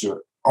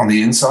temperature on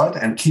the inside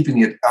and keeping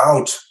it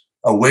out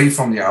away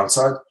from the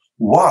outside,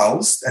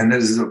 whilst, and that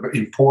is an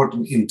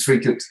important,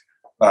 intricate,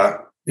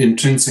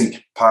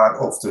 intrinsic part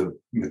of the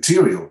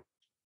material,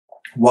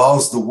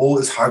 whilst the wall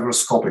is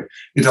hygroscopic.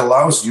 It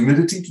allows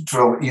humidity to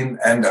travel in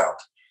and out.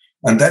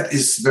 And that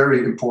is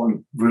very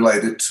important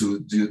related to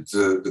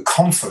the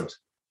comfort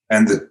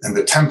and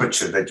the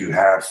temperature that you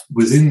have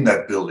within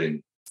that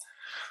building.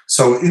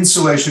 So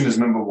insulation is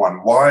number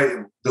one.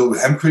 Why build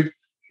Hempcrete?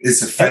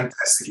 It's a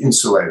fantastic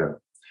insulator.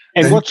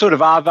 And then, what sort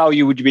of R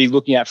value would you be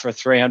looking at for a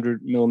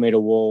 300 millimeter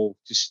wall,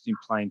 just in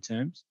plain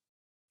terms?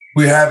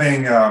 We're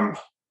having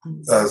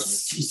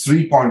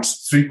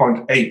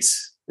 3.8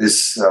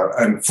 is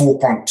and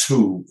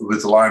 4.2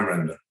 with the lime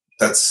render.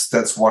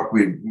 That's what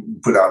we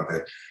put out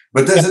there.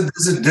 But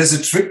there's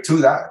a trick to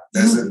that.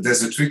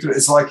 There's a trick to it.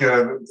 It's like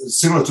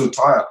similar to a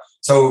tire.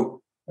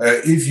 So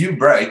if you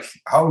brake,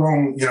 how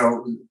long,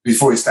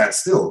 before you stand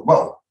still?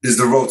 Well, is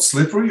the road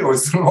slippery or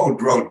is the road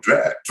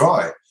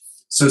dry?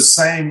 So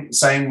same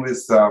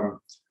with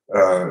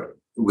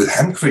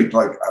hempcrete.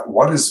 Like,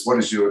 what is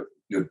your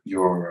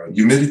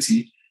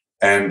humidity,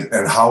 and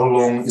how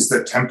long is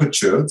that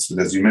temperature? So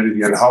there's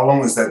humidity, and how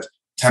long is that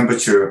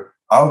temperature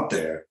out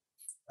there,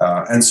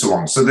 and so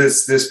on. So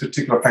there's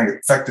particular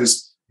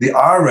factors. The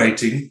R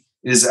rating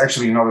is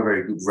actually not a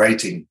very good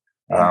rating.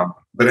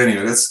 But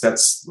anyway,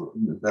 that's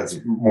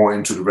more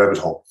into the rabbit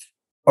hole.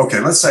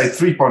 Okay, let's say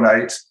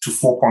 3.8 to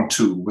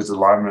 4.2 with the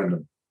lime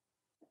render.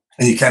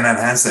 And you can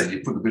enhance that. You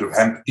put a bit of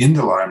hemp in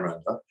the lime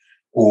render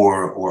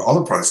or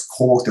other products.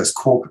 There's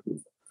cork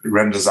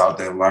renders out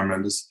there, lime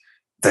renders.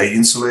 They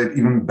insulate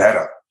even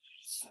better.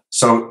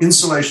 So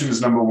insulation is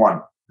number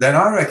one. Then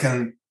I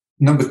reckon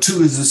number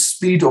two is the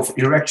speed of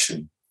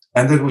erection.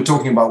 And then we're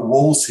talking about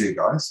walls here,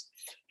 guys.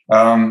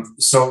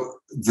 So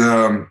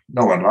no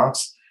one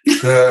laughs.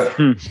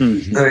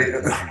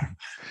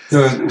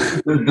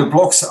 The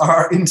blocks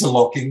are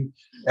interlocking,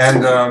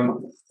 and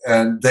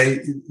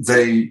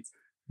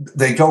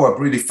they go up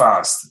really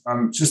fast.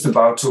 I'm just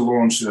about to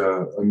launch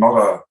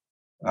another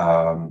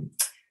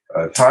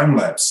time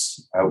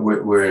lapse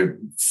where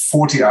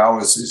 40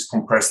 hours is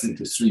compressed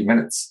into 3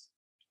 minutes,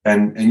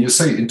 and you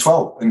see in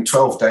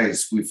 12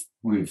 days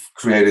we've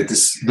created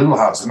this little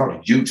house. It's not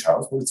a huge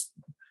house, but it's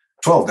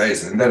 12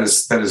 days, and that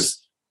is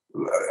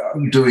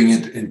doing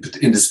it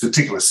in this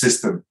particular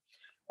system,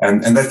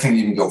 and that can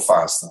even go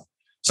faster.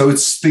 So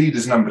its speed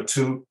is number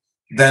two.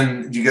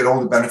 Then you get all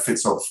the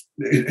benefits of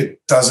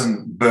it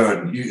doesn't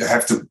burn. You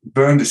have to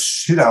burn the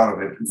shit out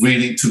of it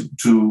really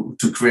to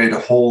create a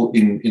hole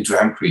into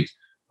hempcrete.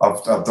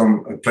 I've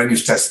done plenty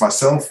of tests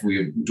myself.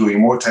 We're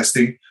doing more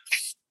testing.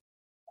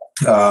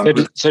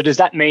 So does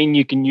that mean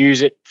you can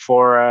use it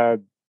for?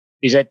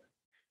 Is it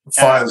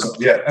fires?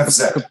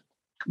 FZ.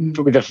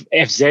 With the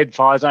FZ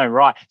fire zone,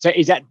 right? So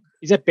is that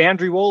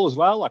boundary wall as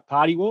well, like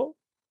party wall?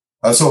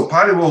 So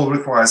party wall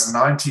requires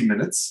 90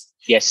 minutes.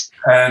 Yes,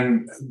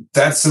 and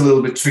that's a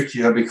little bit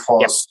trickier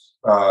because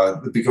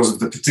of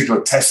the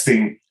particular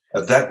testing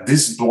that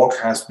this block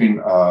has been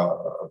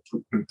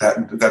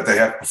that they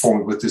have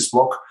performed with this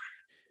block.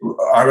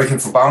 I reckon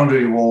for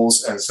boundary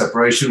walls and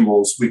separation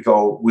walls,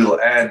 we'll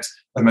add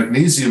a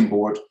magnesium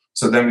board,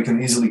 so then we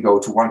can easily go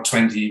to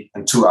 120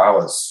 and 2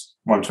 hours,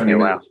 120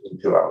 minutes and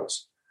 2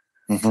 hours.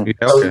 Mm-hmm.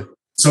 Yeah, okay.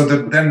 So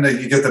then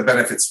you get the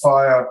benefits.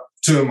 Fire,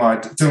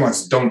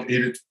 termites don't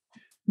eat it.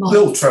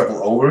 They'll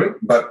travel over it,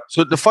 but...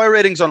 So the fire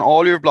ratings on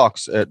all your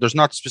blocks, there's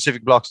not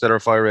specific blocks that are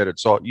fire rated.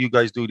 So you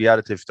guys do the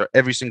additive for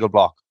every single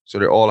block. So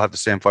they all have the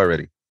same fire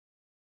rating.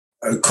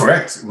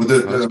 Correct.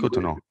 That's good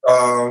to know.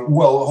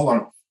 Well, hold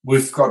on.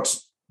 We've got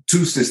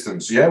two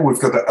systems, yeah? We've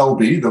got the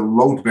LB, the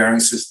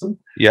load-bearing system.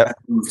 Yeah.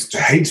 And the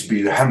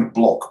HB, the hemp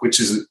block, which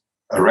is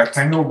a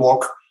rectangle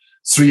block,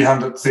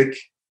 300 thick,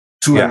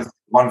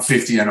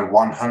 150 and a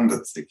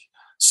 100 thick.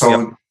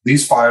 So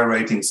these fire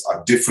ratings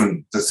are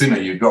different. The thinner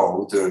you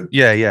go, some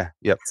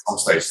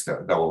stage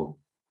they'll.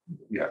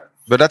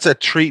 But that's a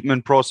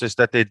treatment process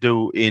that they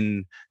do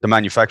in the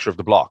manufacture of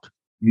the block.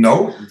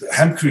 No,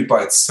 hempcrete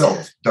by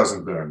itself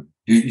doesn't burn.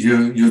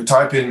 You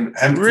type in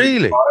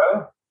hempcrete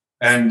fire,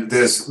 and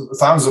there's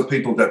thousands of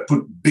people that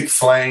put big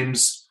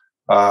flames,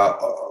 gas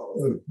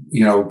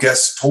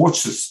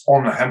torches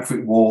on a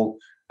hempcrete wall,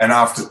 and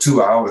after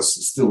 2 hours,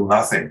 it's still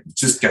nothing. It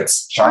just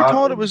gets charred. I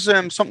thought it was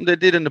something they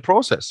did in the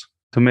process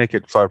to make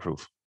it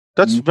fireproof.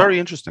 That's very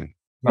interesting.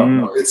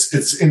 No,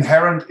 it's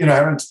inherent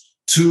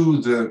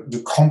to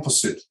the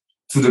composite,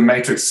 to the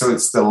matrix. So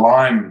it's the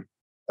lime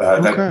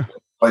that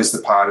plays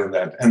the part in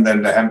that, and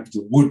then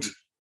the wood.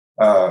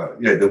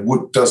 The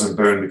wood doesn't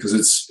burn because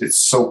it's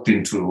soaked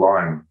into the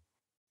lime.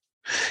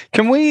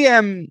 Can we?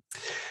 One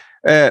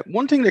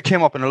thing that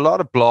came up in a lot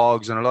of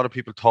blogs and a lot of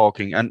people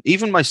talking, and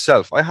even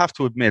myself, I have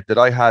to admit that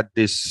I had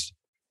this.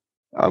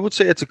 I would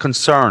say it's a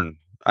concern.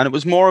 And it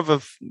was more of a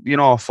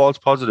false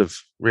positive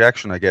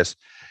reaction, I guess.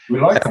 We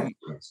like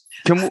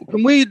can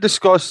we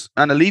discuss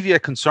and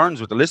alleviate concerns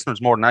with the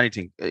listeners more than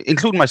anything,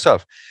 including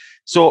myself?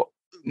 So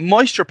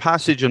moisture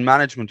passage and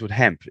management with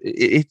hemp,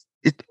 it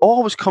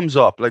always comes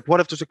up. Like, what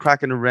if there's a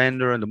crack in the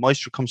render and the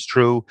moisture comes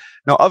through?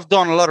 Now, I've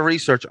done a lot of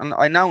research, and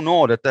I now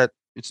know that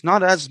it's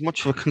not as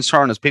much of a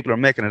concern as people are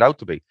making it out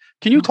to be.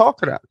 Can you talk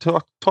to that?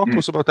 Talk to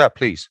us about that,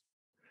 please.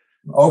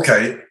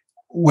 Okay.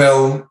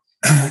 Well,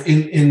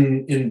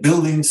 in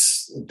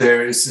buildings,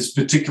 there is this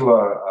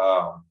particular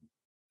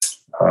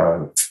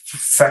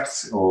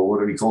fact, or what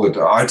do we call it,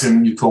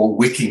 item you call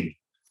wicking.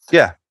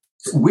 Yeah.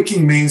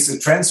 Wicking means a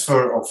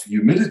transfer of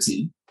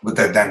humidity, but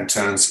that then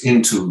turns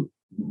into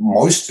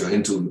moisture,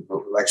 into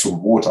actual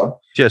water.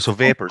 Yeah, so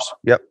vapors.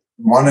 Yep.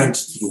 One end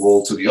of the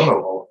wall to the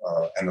other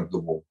end of the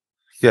wall.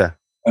 Yeah.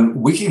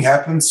 And wicking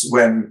happens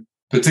when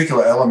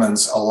particular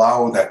elements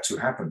allow that to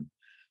happen.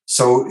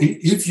 So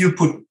if you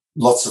put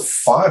lots of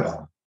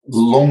fiber,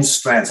 long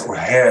strands or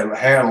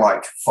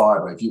hair-like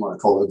fiber, if you want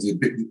to call it.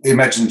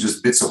 Imagine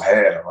just bits of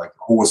hair, like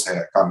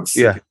horsehair, kind of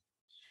thing. Yeah.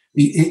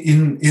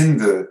 In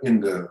the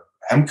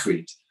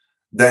hempcrete,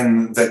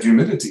 then that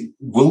humidity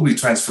will be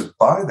transferred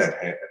by that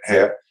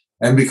hair.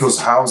 And because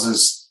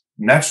houses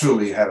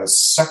naturally have a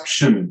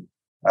suction,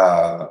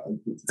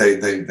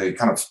 they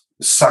kind of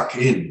suck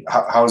in.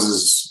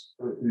 Houses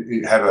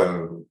have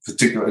a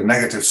particular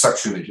negative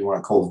suction, if you want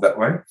to call it that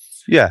way.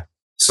 Yeah.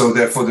 So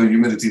therefore, the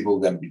humidity will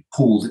then be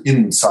pulled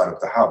inside of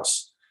the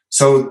house.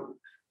 So,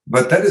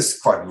 but that is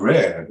quite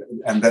rare,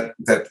 and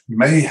that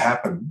may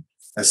happen.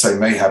 I say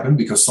may happen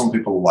because some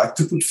people like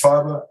to put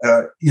fiber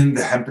in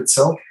the hemp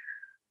itself,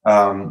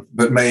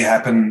 but may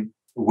happen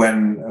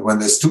when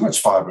there's too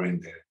much fiber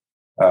in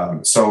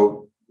there.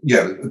 So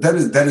yeah, that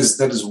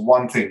is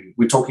one thing.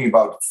 We're talking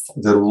about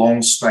the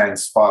long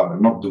strands fiber,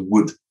 not the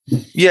wood.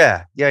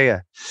 Yeah.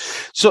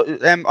 So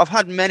I've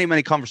had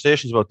many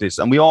conversations about this,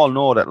 and we all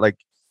know that like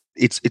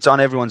it's on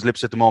everyone's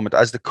lips at the moment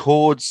as the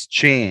codes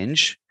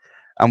change.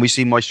 And we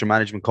see moisture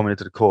management coming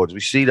into the codes. We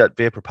see that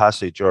vapor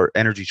passage or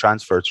energy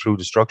transfer through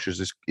the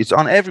structures it's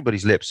on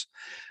everybody's lips.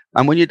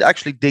 And when you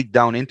actually dig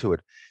down into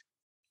it,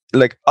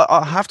 like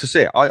I have to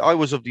say, I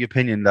was of the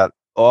opinion that,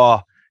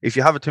 if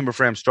you have a timber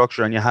frame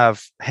structure and you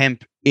have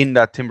hemp in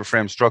that timber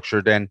frame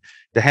structure, then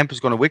the hemp is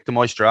going to wick the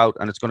moisture out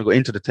and it's going to go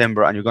into the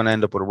timber and you're going to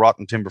end up with a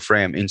rotten timber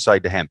frame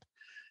inside the hemp.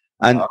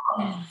 And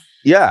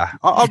yeah,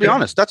 I'll be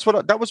honest,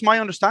 that was my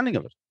understanding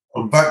of it.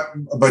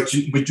 But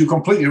you're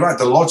completely right.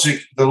 The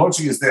logic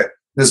is there.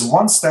 There's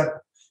one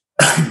step,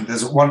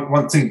 there's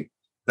one thing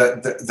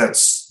that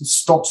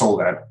stops all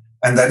that,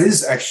 and that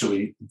is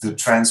actually the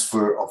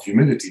transfer of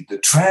humidity. The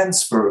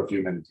transfer of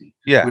humidity.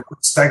 Yeah. We're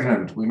not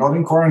stagnant. We're not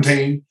in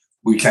quarantine.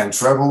 We can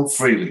travel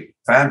freely.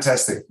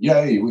 Fantastic.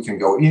 Yay, we can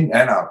go in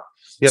and out.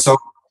 Yep. So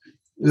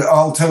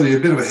I'll tell you a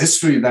bit of a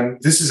history then.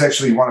 This is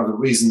actually one of the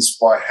reasons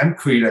why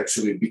hempcrete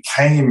actually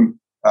became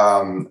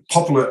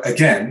popular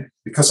again,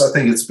 because I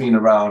think it's been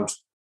around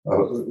a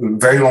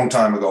very long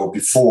time ago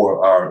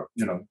before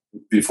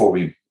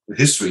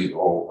history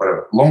or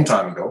whatever, long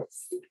time ago,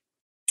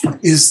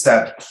 is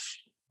that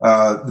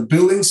the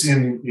buildings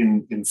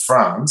in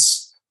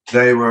France,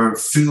 they were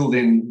filled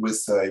in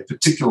with a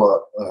particular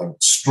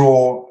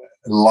straw,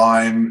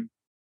 lime,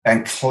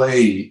 and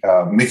clay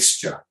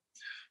mixture.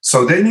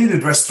 So they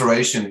needed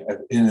restoration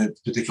in a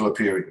particular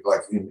period,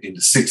 like in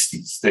the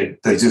 60s.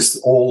 They just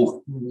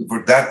all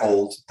were that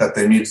old that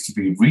they needed to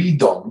be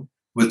redone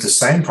with the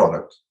same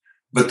product.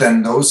 But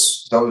then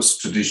those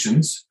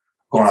traditions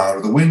gone out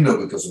of the window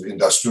because of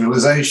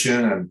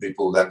industrialization, and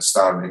people then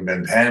started to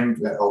invent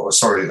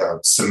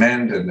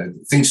cement,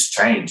 and things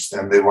changed,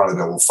 and they wanted to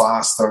go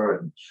faster,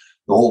 and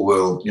the whole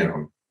world,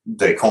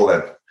 they call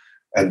that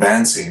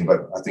advancing,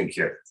 but I think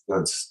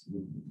that's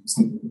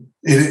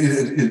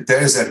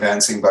there is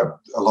advancing, but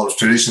a lot of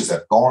traditions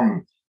have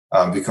gone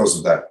because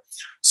of that.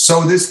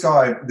 So this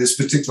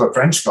particular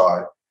French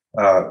guy,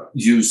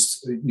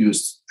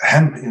 used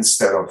hemp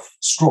instead of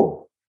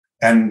straw,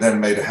 and then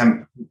made a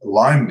hemp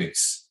lime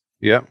mix.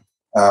 Yeah.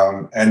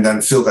 And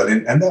then filled that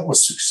in, and that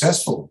was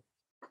successful.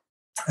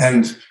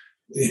 And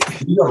he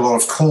got a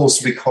lot of calls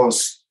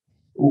because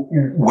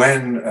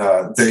when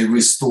they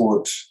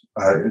restored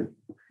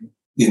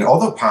in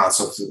other parts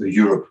of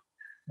Europe,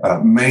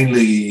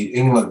 mainly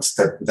England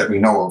that we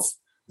know of,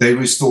 they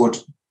restored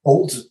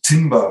old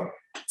timber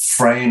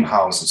frame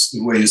houses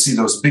where you see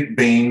those big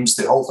beams.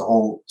 They hold the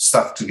whole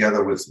stuff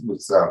together with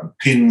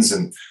pins,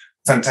 and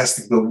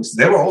fantastic buildings.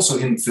 They were also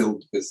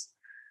infilled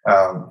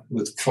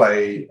with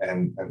clay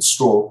and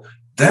straw.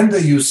 Then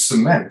they used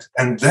cement,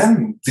 and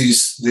then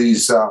these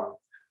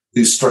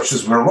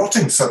structures were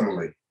rotting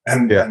suddenly.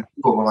 And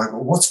people were like,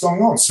 well, what's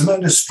going on?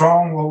 Cement is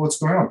strong. Well, what's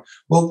going on?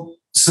 Well,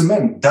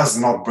 cement does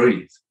not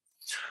breathe.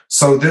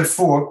 So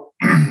therefore,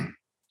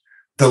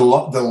 the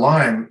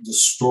lime, the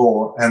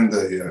straw, and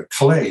the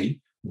clay,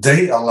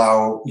 they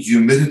allow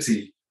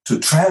humidity to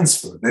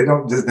transfer.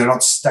 They're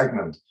not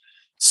stagnant.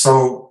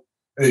 So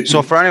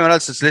for anyone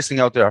else that's listening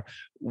out there,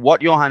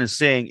 what Johan is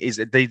saying is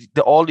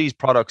that all these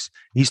products,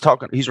 he's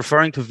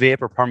referring to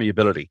vapor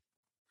permeability,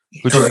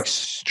 which is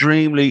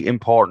extremely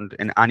important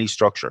in any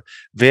structure.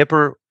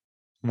 Vapor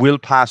will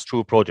pass through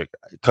a project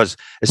because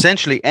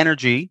essentially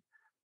energy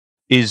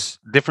is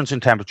difference in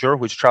temperature,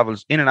 which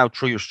travels in and out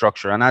through your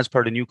structure. And as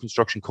per the new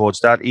construction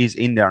codes, that is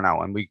in there now.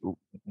 And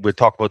we'll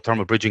talk about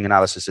thermal bridging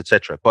analysis,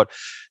 etc. But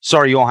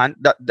sorry, Johan,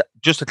 that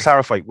just to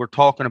clarify, we're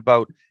talking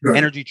about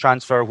energy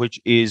transfer,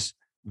 which is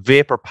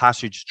vapor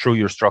passage through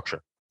your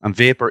structure. And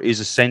vapor is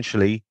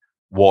essentially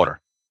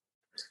water.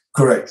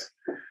 Correct.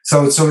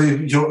 So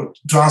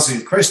to answer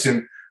your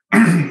question,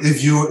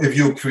 if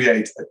you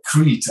create a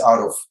crete out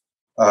of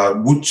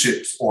wood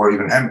chips or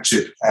even hemp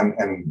chip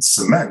and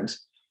cement,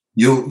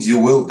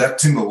 that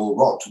timber will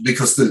rot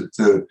because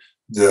the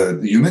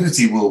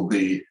humidity will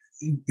be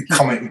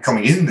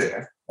coming in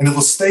there, and it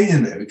will stay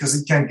in there because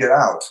it can't get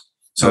out.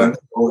 So it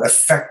will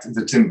affect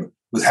the timber.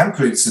 With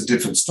hempcrete, it's a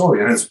different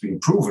story, and it's been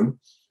proven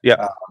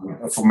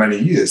for many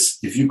years.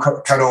 If you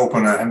cut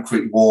open a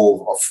hempcrete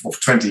wall of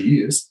 20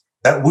 years,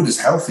 that wood is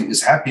healthy,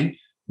 is happy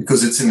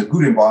because it's in a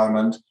good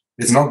environment.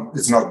 It's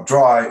not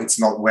dry, it's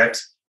not wet.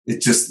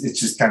 It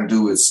just can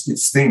do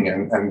its thing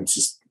and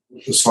just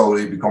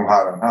slowly become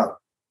harder and harder.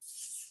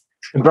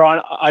 And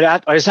Brian, I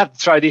just have to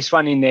throw this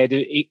one in there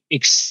to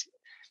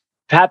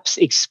perhaps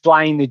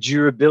explain the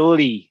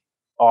durability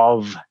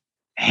of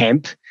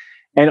hemp.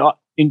 And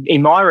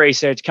in my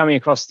research, coming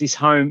across this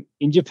home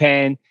in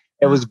Japan,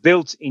 it was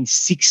built in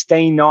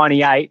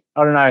 1698.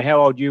 I don't know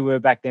how old you were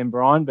back then,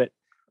 Brian, but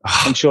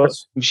I'm sure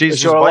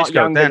a lot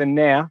younger than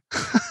now.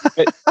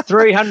 But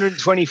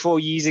 324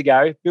 years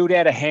ago, built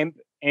out of hemp,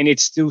 and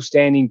it's still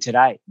standing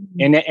today.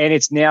 And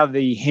it's now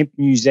the Hemp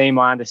Museum,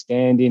 I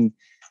understand, in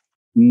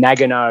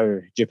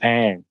Nagano,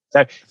 Japan.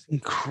 So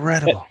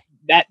incredible.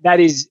 That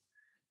is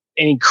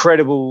an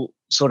incredible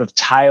sort of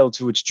tale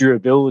to its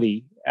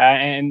durability.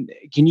 And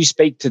can you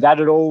speak to that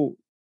at all,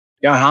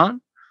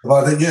 Johan?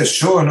 Well, yeah,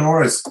 sure, no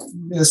worries.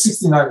 Yeah,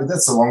 69,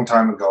 that's a long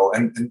time ago.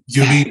 And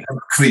you mean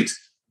hempcrete,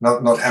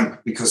 not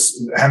hemp,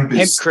 because hemp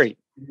is... Hempcrete.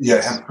 Yeah,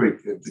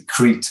 hempcrete, the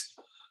crete.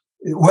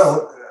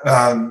 Well,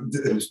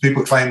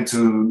 people claim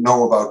to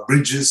know about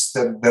bridges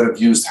that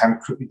have used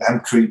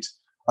hempcrete.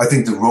 I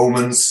think the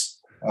Romans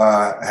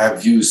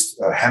have used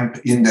hemp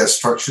in their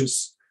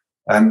structures.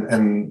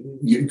 And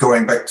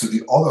going back to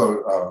the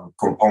other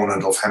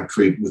component of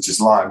hempcrete, which is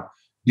lime,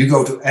 you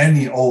go to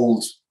any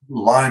old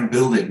lime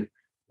building,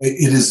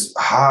 it is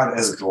hard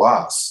as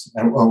glass.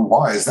 And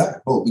why is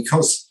that? Well,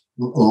 because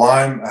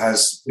lime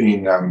has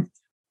been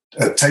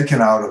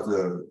taken out of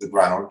the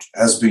ground,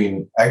 has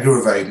been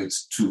aggravated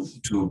to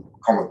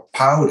become a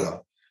powder,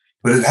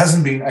 but it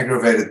hasn't been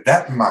aggravated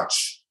that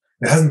much.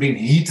 It hasn't been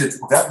heated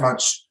that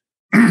much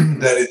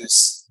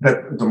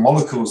that the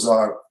molecules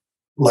are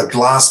like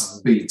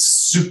glass beads,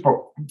 super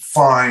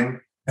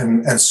fine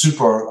and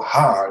super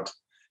hard.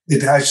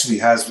 It actually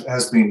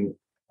has been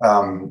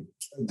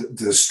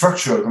the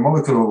structure, the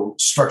molecular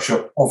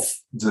structure of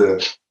the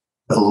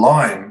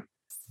lime,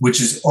 which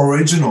is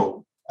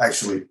original,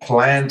 actually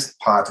plant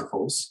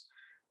particles,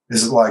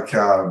 is like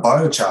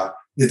biochar.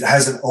 It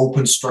has an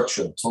open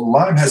structure. So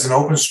lime has an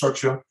open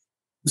structure.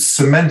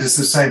 Cement is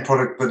the same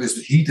product, but it's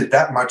heated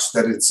that much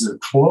that it's a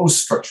closed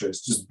structure.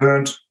 It's just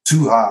burnt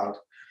too hard.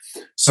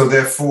 So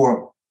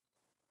therefore,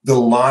 the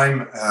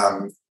lime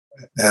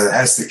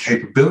has the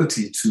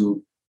capability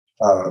to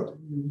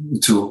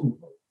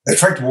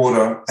attract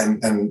water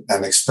and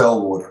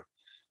expel water,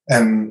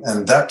 and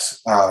that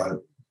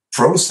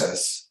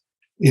process.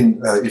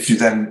 If you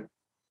then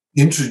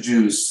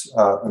introduce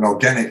an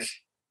organic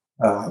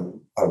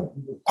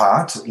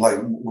part, like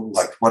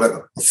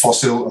whatever, a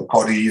fossil, a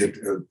body, a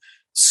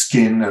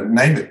skin, and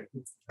name it,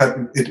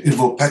 it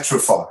will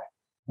petrify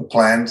the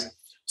plant.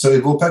 So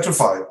it will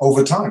petrify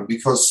over time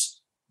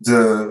because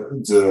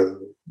the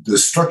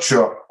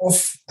structure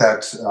of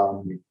that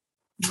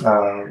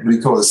we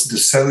call it the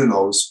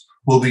cellulose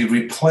will be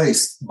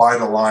replaced by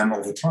the lime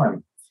over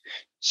time.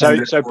 So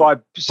by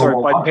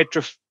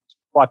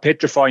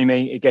petrify, you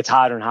mean it gets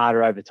harder and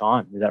harder over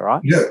time? Is that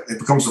right? Yeah, it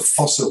becomes a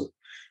fossil.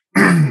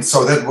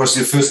 So that was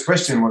your first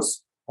question,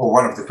 or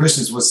one of the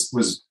questions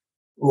was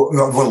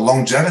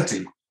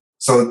longevity.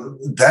 So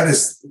that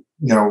is,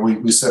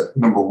 we said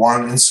number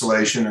one,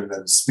 insulation, and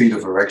then speed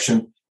of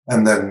erection,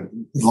 and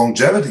then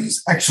longevity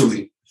is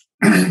actually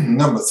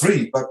number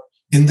three. But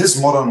in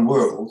this modern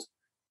world,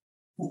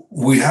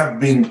 we have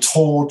been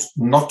taught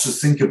not to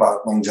think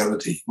about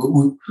longevity.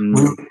 We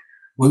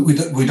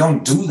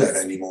don't do that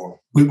anymore.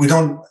 We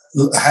don't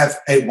have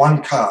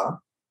one car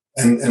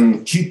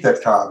and keep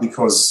that car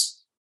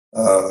because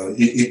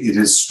it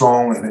is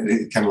strong and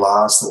it can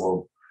last.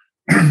 Or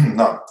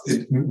no,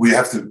 we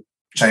have to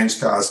change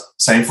cars.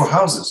 Same for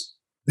houses.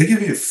 They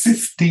give you a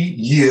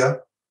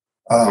 50-year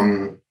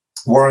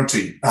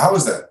warranty. How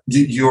is that?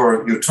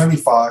 You're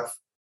 25.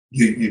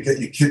 You get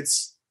your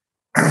kids.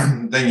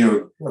 Then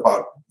you're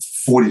about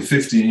 40,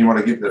 50, and you want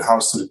to give that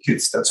house to the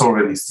kids. That's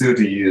already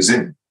 30 years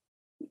in.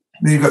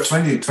 Then you've got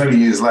 20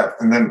 years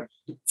left, and then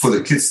for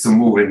the kids to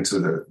move into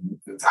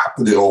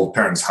the old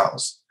parents'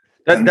 house.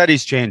 That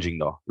is changing,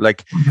 though.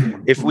 Like,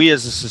 if we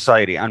as a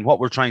society, and what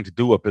we're trying to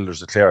do at Builders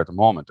Declare at the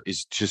moment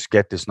is just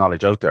get this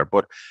knowledge out there.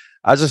 But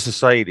as a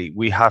society,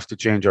 we have to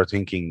change our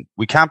thinking.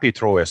 We can't be a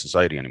throwaway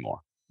society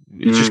anymore.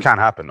 It just can't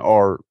happen,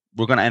 or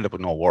we're going to end up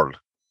with no world.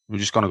 We're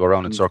just going to go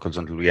around in circles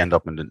until we end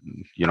up in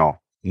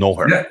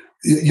nowhere.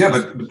 Yeah,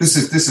 but this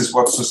is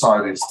what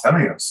society is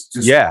telling us.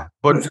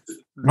 But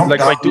like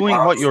by doing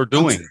what you're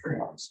doing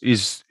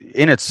is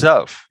in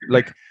itself,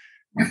 like,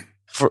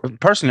 for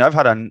personally, I've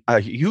had a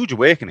huge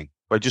awakening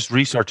by just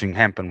researching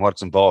hemp and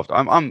what's involved.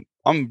 I'm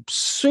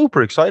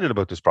super excited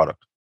about this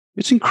product.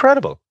 It's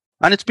incredible,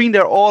 and it's been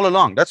there all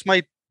along. That's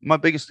my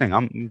biggest thing.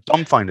 I'm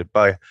dumbfounded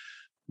by,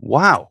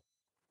 wow,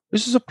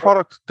 this is a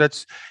product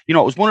that's it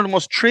was one of the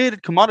most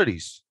traded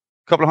commodities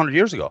a couple of 100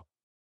 years ago,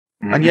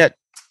 and yet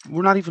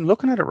we're not even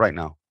looking at it right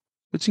now.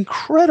 It's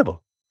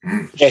incredible.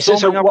 So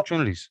many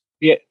opportunities.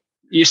 Yeah,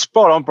 you're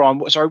spot on,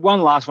 Brian. Sorry,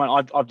 one last one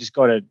I've just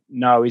got to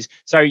know is,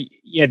 so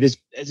yeah, there's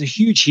a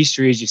huge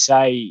history, as you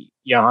say,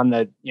 Johan,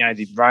 that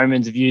the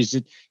Romans have used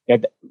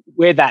it.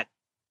 Where that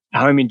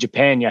home in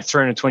Japan,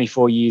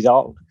 324 years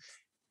old,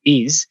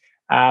 is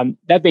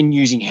they've been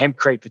using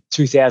hempcrete for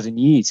 2,000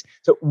 years.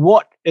 So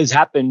what has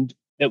happened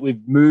that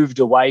we've moved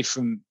away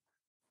from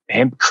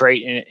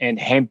hempcrete and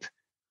hemp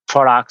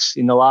products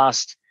in the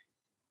last,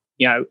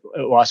 I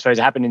suppose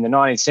it happened in the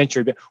 19th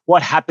century, but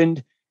what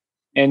happened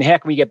and how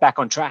can we get back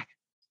on track?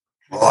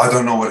 Well, I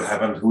don't know what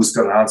happened. Who's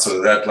going to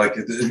answer that? Like,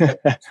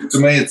 to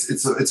me,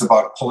 it's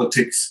about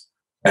politics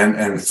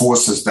and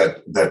forces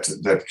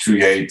that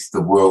create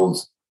the world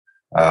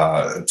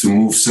to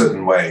move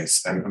certain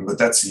ways. But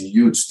that's a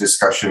huge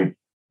discussion.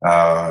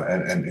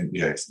 And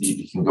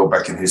you can go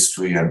back in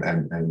history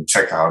and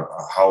check out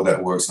how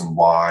that works and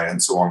why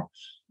and so on.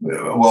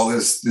 Well,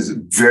 there's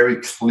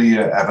very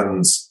clear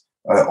evidence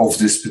of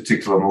this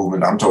particular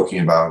movement I'm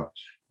talking about,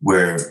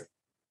 where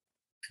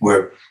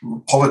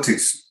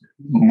politics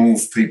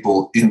move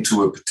people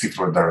into a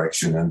particular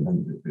direction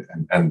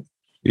and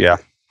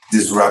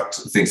disrupt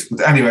things.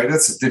 But anyway,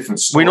 that's a different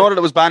story. We know that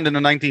it was banned in the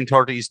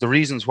 1930s. The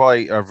reasons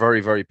why are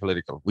very, very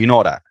political. We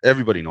know that.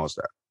 Everybody knows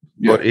that.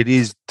 Yeah. But it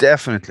is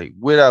definitely,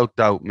 without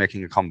doubt,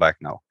 making a comeback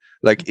now.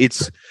 Like,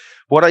 it's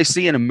what I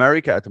see in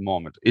America at the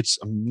moment. It's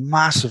a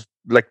massive,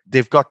 like,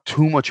 they've got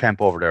too much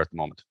hemp over there at the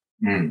moment.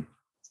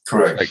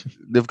 Correct. Like,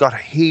 they've got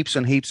heaps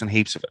and heaps and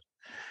heaps of it.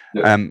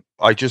 Yeah.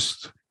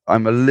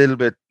 I'm a little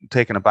bit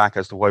taken aback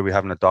as to why we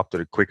haven't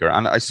adopted it quicker.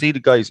 And I see the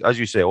guys, as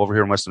you say, over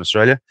here in Western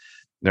Australia,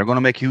 they're going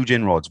to make huge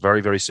inroads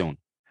very, very soon.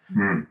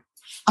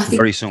 I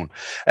think very soon.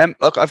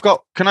 Look,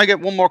 can I get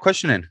one more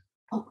question in?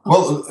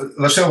 Well,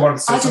 Lachelle wanted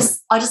to say something.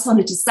 I just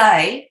wanted to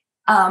say,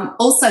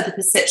 also the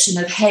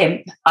perception of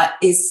hemp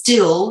is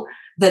still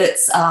that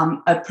it's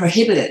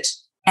prohibited.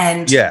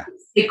 And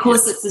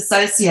because it's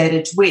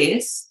associated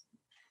with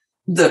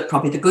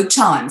probably the good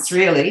times,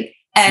 really.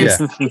 And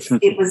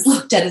it was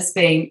looked at as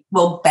being,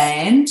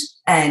 banned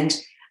and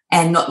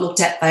not looked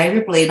at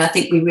favourably. And I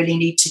think we really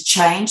need to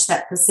change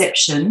that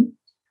perception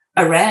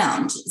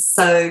around.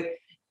 So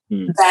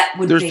that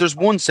would There's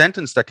one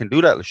sentence that can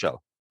do that,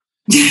 Lachelle.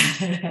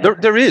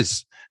 there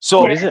is.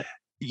 So what is it?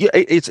 Yeah,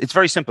 it's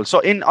very simple.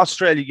 So in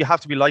Australia, you have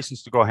to be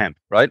licensed to grow hemp,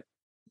 right?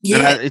 Yeah.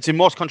 And it's in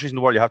most countries in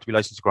the world, you have to be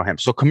licensed to grow hemp.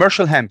 So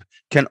commercial hemp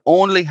can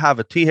only have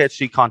a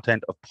THC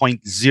content of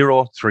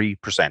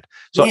 0.03%.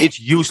 So it's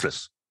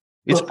useless.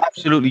 It's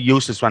absolutely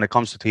useless when it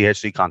comes to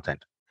THC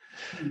content.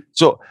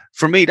 So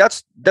for me,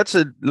 that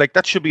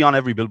should be on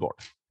every billboard.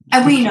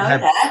 And we know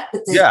that,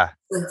 but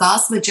the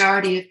vast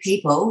majority of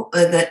people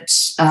that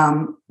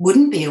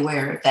wouldn't be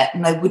aware of that,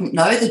 and they wouldn't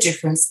know the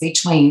difference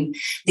between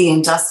the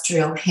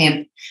industrial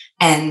hemp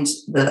and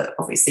the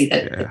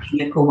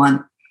chemical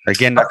one.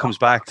 Again, that comes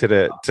back to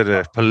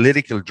the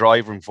political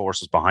driving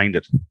forces behind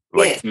it.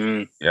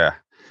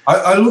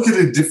 I look at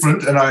it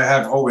different, and I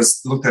have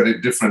always looked at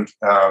it different.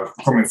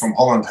 Coming from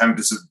Holland, hemp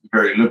is a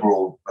very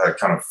liberal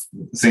kind of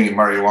thing in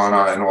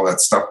marijuana and all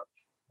that stuff.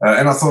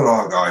 And I thought,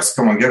 oh, guys,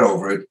 come on, get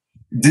over it.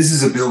 This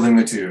is a building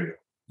material.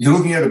 You're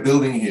looking at a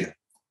building here.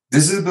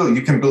 This is a building.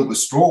 You can build with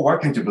straw. Why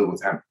can't you build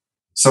with hemp?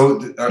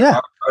 So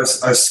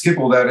I skip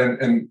all that.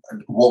 And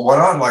what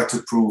I'd like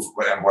to prove,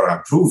 and what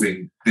I'm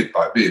proving bit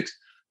by bit,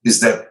 is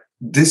that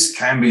this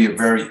can be a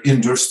very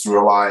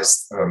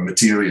industrialized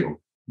material.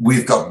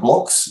 We've got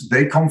blocks.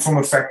 They come from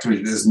a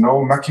factory. There's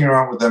no mucking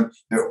around with them.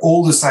 They're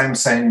all the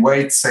same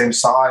weight, same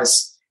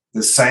size,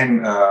 the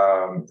same,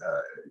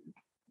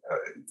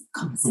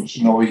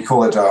 we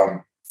call it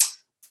a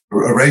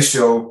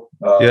ratio.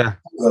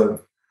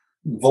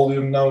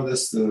 Volume,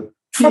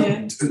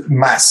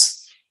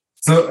 mass.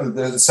 So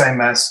they're the same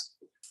mass.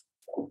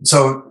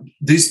 So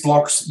these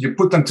blocks, you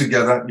put them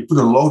together, you put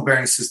a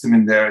load-bearing system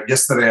in there.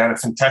 Yesterday I had a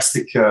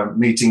fantastic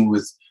meeting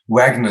with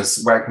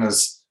Wagner's.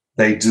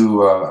 They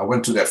do, I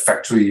went to their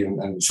factory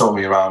and showed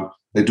me around.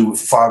 They do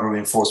fiber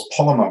reinforced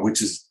polymer,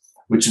 which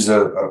is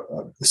a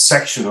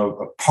section of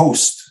a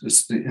post,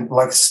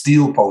 like a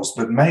steel post,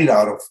 but made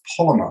out of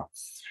polymer.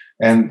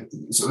 And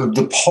so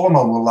the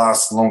polymer will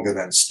last longer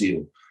than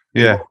steel.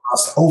 Yeah. It will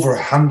last over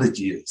 100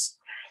 years.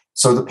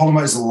 So the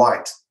polymer is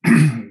light,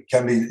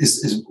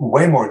 is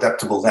way more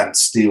adaptable than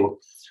steel.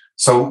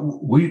 So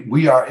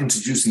we are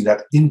introducing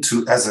that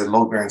as a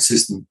load-bearing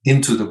system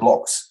into the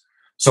blocks.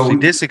 So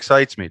this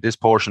excites me, this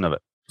portion of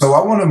it. So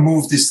I want to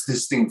move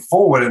this thing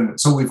forward. And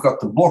so we've got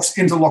the blocks,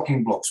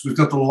 interlocking blocks. We've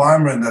got the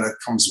lime render that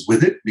comes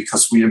with it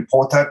because we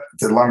import that.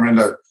 The lime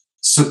render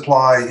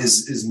supply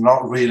is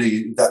not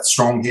really that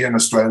strong here in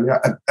Australia.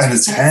 And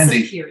it's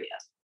handy. Superior.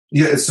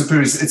 Yeah, it's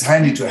superior. It's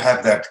handy to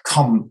have that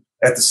come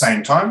at the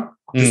same time.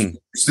 We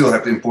still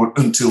have to import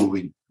until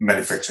we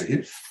manufacture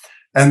here.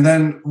 And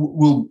then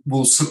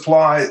we'll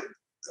supply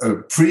a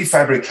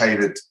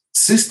prefabricated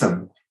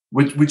system,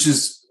 which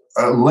is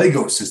a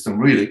Lego system,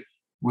 really,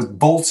 with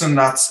bolts and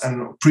nuts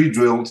and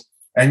pre-drilled,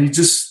 and you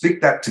just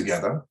stick that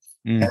together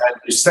and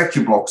you stack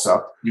your blocks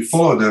up. You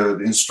follow the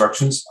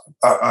instructions.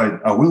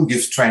 I will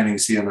give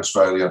trainings here in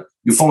Australia.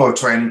 You follow a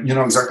training, you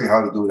know exactly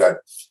how to do that.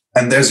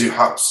 And there's your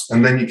house.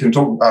 And then you can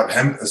talk about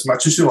hemp as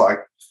much as you like.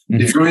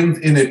 If you're in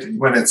it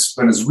when it's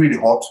really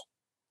hot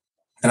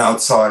and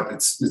outside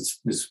it's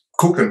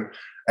cooking.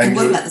 And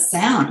what about the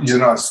sound?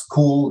 It's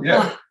cool,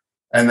 yeah. Oh.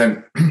 And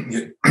then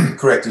you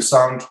correct your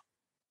sound.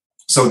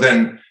 So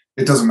then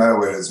It doesn't matter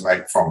where it's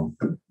made from.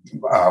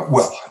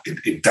 Well,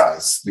 it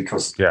does,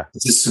 because it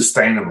is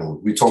sustainable.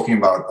 We're talking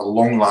about a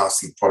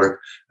long-lasting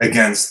product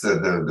against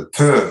the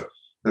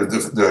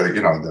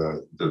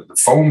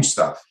foam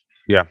stuff.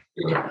 Yeah,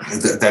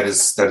 that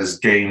is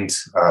gained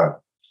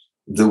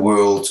the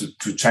world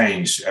to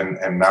change,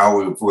 and now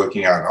we're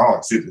working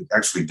out. It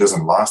actually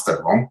doesn't last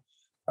that long,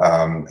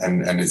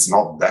 and it's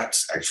not that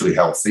actually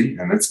healthy,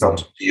 and it's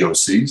got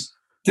VOCs.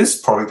 This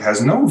product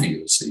has no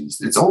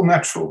VOCs. It's all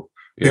natural.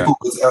 Yeah. People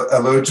with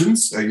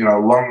allergens,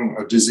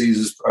 lung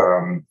diseases,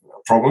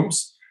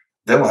 problems,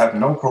 they will have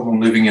no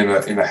problem living in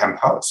a hemp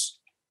house.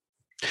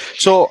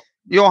 So,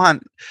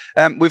 Johan,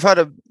 we've had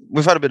a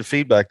bit of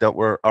feedback that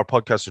our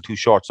podcasts are too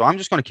short. So I'm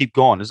just going to keep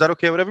going. Is that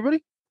okay with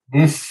everybody?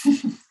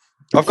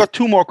 I've got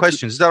 2 more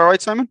questions. Is that all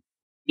right, Simon?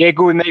 Yeah,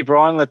 good with me,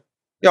 Brian. All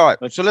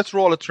right. So let's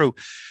roll it through.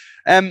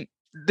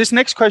 This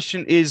next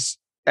question is,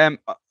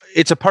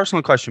 it's a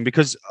personal question,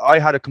 because I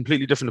had a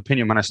completely different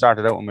opinion when I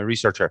started out with my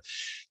research here.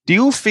 Do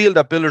you feel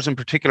that builders in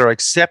particular are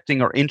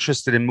accepting or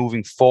interested in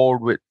moving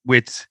forward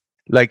with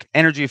like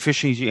energy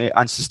efficiency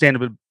and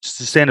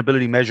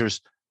sustainability measures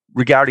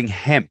regarding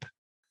hemp?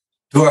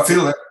 Do I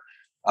feel that?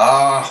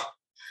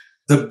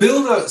 The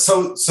builder,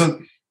 so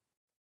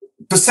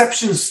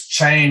perceptions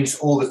change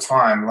all the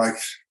time. Like,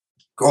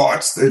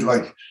 God,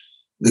 like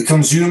the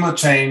consumer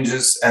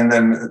changes, and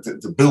then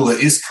the builder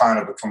is kind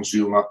of a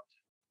consumer.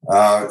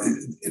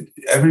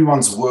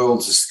 Everyone's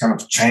world is kind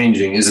of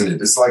changing, isn't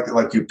it? It's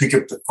like you pick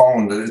up the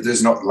phone.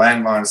 There's not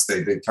landlines.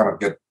 They kind of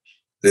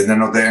they're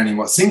not there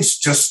anymore. Things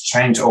just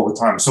change over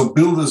time. So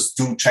builders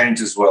do change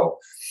as well.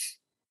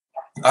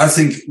 I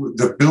think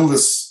the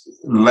builders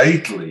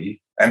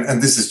lately,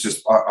 and this is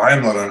just, I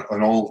am not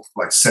an old,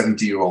 like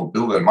 70-year-old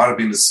builder. It might have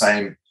been the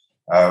same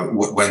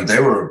when they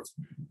were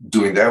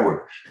doing their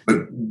work.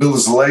 But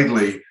builders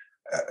lately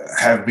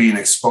have been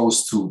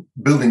exposed to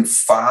building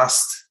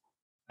fast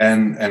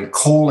and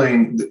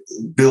calling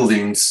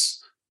buildings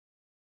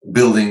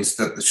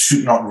that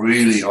should not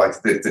really,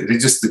 like,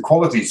 the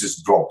quality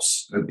just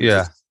drops.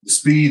 Yeah. The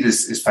speed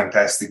is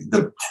fantastic.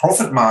 The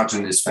profit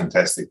margin is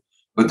fantastic.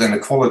 But then the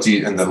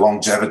quality and the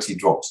longevity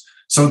drops.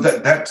 So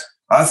that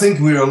I think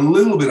we're a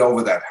little bit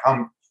over that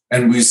hump,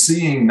 and we're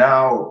seeing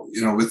now,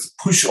 with the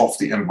push of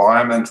the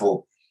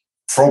environmental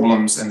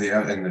problems and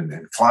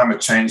the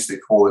climate change, they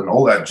call it, and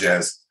all that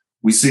jazz.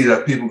 We see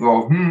that people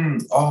go, you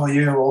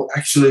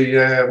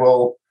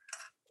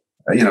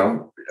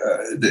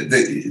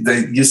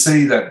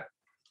see that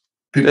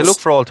people, they look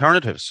for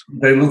alternatives.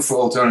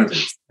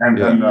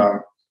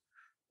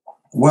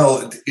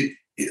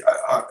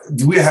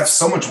 We have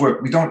so much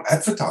work. We don't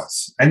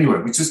advertise anyway.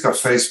 We just got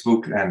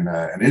Facebook and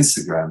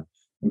Instagram,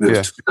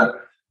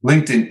 Twitter,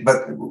 LinkedIn,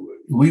 but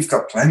we've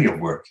got plenty of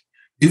work.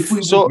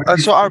 So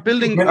our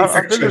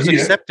builders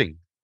accepting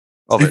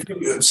of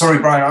it. Sorry,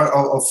 Brian,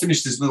 I'll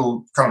finish this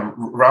little kind of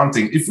round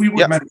thing. If we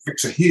would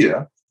manufacture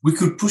here, we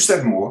could push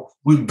that more.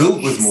 We'll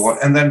build with more,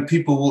 and then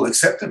people will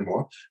accept it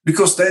more,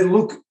 because they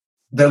look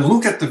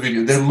at the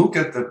video, they look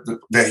at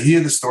they hear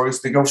the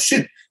stories, they go,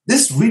 shit,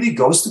 this really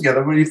goes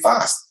together really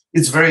fast.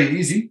 It's very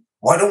easy.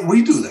 Why don't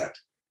we do that?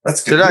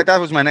 That's good. So that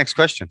was my next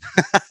question.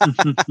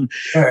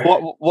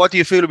 What do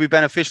you feel would be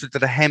beneficial to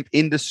the hemp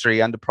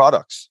industry and the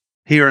products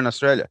here in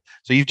Australia?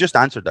 So you've just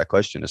answered that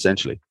question,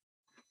 essentially.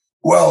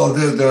 Well,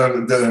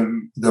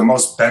 the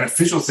most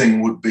beneficial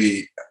thing would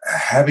be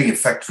having a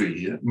factory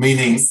here,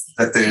 meaning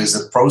that there is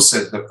a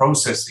process. The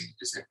processing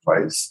is in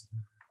place.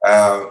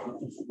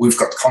 We've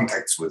got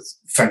contacts with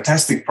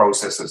fantastic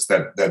processors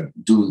that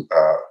do.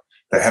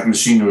 They have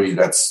machinery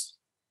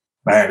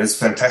it's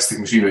fantastic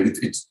machinery.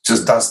 It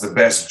just does the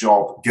best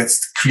job.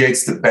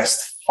 Creates the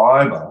best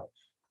fiber.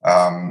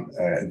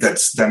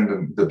 That's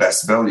then the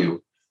best value,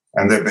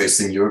 and they're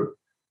based in Europe.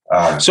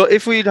 So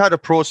if we'd had a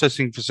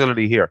processing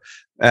facility here,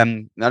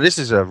 now this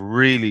is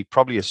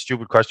probably a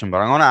stupid question, but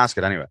I'm going to ask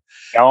it anyway.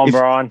 Go on,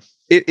 Brian.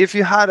 If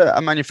you had a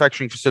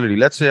manufacturing facility,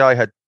 let's say I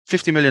had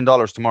 $50 million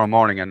tomorrow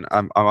morning, and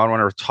I want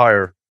to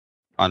retire,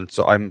 and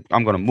so I'm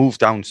going to move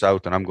down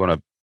south, and I'm going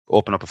to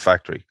open up a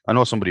factory. I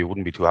know somebody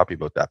wouldn't be too happy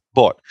about that,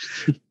 but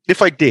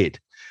if I did,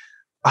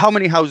 how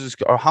many houses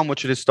or how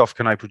much of this stuff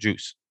can I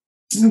produce?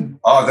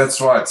 Oh, that's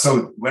right.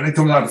 So when it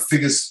comes down to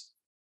figures,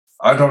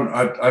 I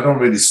don't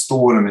really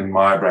store them in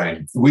my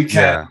brain. We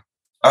can,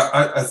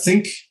 I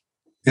think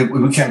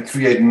we can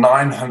create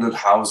 900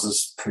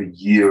 houses per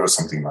year or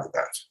something like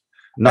that.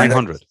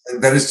 900.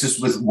 That is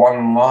just with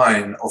one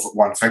line of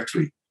one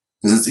factory,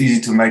 because it's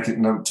easy to make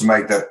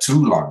that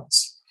 2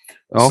 lines.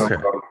 Okay.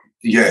 So,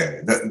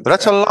 but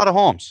that's a lot of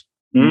homes.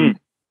 Mm.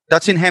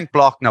 That's in hemp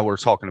block now we're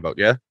talking about,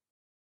 yeah?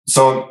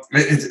 So,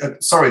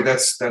 sorry,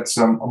 that's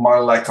my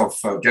lack of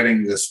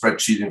getting the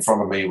spreadsheet in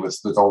front of me with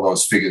all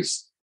those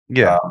figures.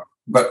 Yeah.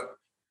 But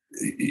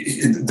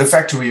the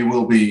factory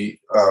will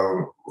be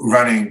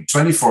running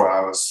 24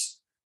 hours.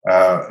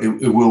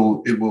 It will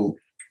produce.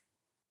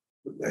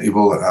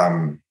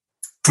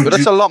 But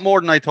that's a lot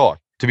more than I thought,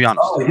 to be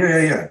honest. Oh,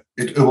 yeah.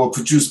 It will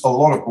produce a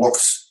lot of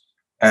blocks,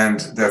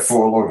 and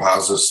therefore a lot of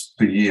houses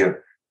per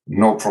year,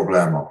 no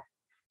problemo.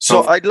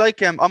 So I'd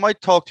like I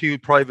might talk to you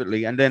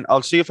privately, and then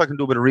I'll see if I can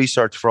do a bit of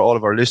research for all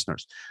of our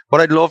listeners.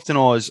 What I'd love to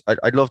know is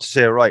I'd love to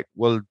say, right,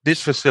 well,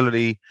 this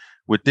facility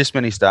with this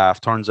many staff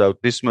turns out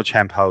this much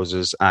hemp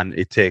houses, and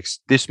it takes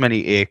this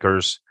many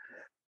acres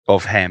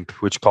of hemp,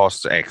 which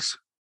costs X.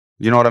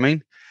 You know what I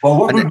mean? Well,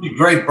 what would be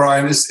great,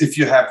 Brian, is if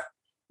you have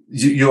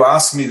you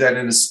ask me that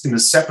in a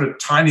separate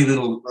tiny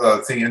little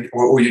thing, and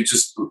or you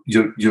just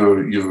you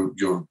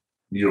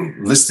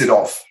list it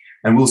off,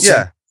 and we'll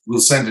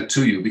send it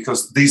to you,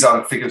 because these are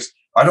the figures.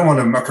 I don't want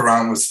to muck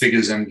around with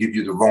figures and give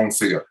you the wrong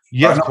figure.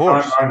 Yeah, of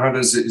course. 900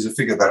 is a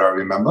figure that I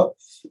remember,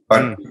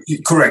 but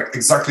correct,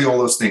 exactly all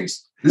those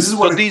things. This is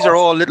what these are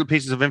all little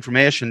pieces of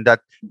information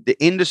that the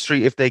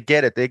industry, if they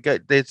get it,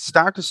 they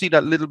start to see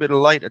that little bit of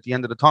light at the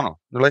end of the tunnel.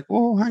 They're like,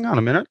 oh, hang on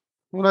a minute.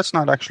 Well, that's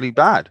not actually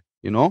bad,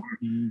 you know?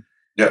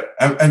 Yeah,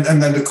 and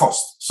then the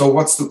cost. So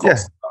what's the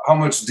cost? Yeah. How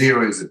much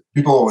dearer is it?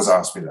 People always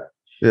ask me that.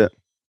 Yeah.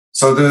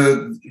 So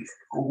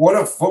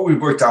what we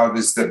worked out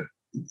is that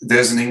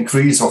there's an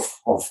increase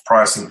of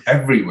pricing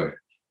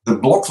everywhere. The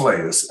block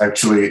layers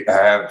actually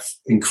have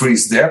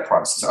increased their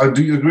prices.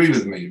 Do you agree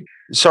with me?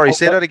 Sorry,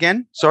 say that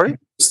again. Sorry?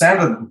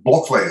 Standard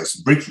block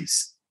layers,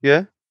 brickies.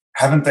 Yeah.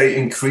 Haven't they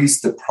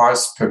increased the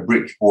price per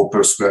brick or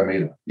per square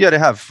meter? Yeah, they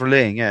have for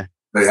laying, yeah.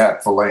 They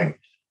have for laying.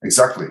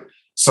 Exactly.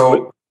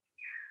 So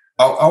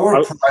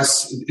our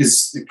price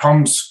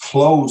comes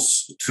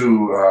close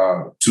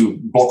to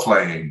block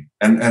laying,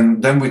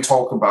 and then we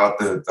talk about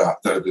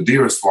the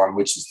dearest one,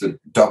 which is the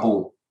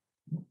double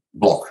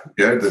block,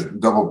 the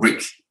double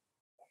brick.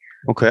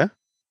 Okay.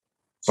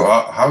 So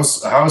a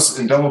house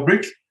in double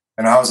brick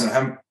and a house in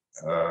hemp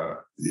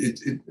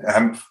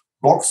hemp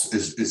blocks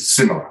is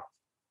similar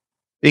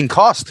in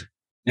cost.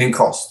 In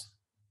cost.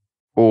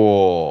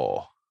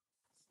 Oh,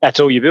 that's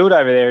all you build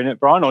over there, isn't it,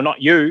 Brian? Or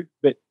not you,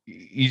 but. Do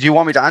you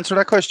want me to answer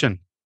that question?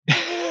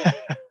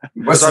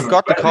 Because I've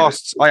got the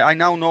costs. I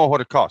now know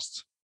what it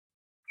costs.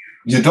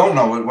 You don't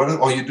know it,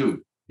 or you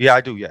do? Yeah,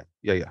 I do. Yeah.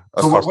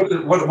 So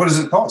what does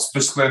it cost per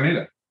square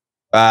meter?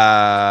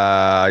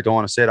 I don't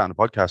want to say that on the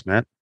podcast,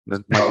 man.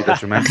 That might be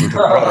detrimental to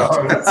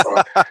the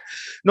product.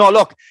 No,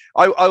 look,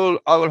 I will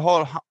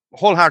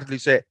wholeheartedly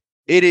say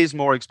it is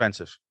more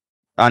expensive,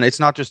 and it's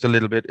not just a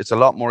little bit. It's a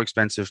lot more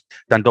expensive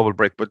than double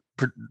brick, but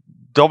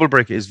double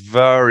brick is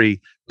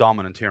very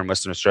dominant here in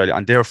Western Australia,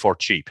 and therefore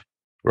cheap,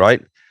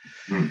 right?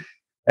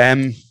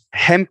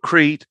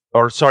 Hempcrete,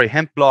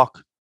 hemp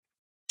block.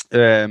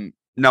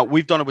 Now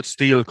we've done it with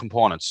steel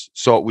components,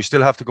 so we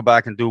still have to go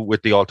back and do it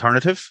with the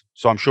alternative.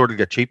 So I'm sure it'll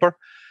get cheaper,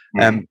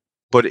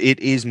 but it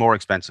is more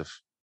expensive.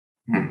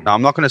 Now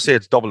I'm not going to say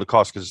it's double the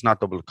cost, because it's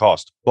not double the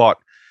cost, but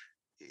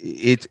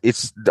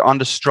it's on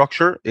the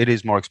structure. It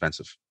is more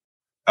expensive.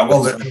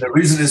 Well, the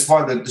reason is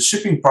why the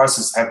shipping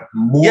prices have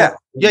more. Yeah,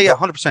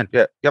 100%.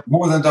 Yeah, yep.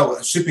 More than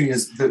double. Shipping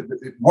used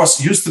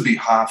to be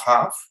half,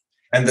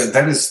 and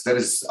that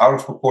is out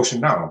of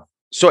proportion now.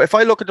 So if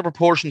I look at the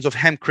proportions of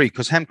hempcrete,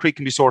 because hempcrete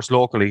can be sourced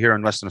locally here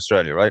in Western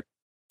Australia, right?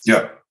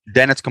 Yeah.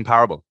 Then it's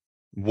comparable,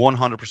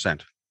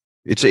 100%.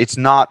 It's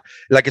not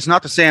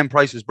the same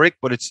price as brick,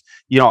 but it's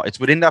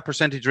within that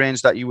percentage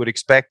range that you would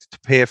expect to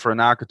pay for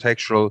an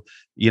architectural,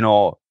 an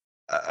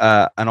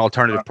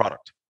alternative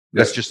product.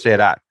 Let's just say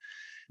that.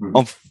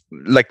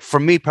 Like for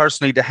me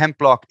personally, the hemp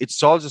block, it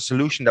solves a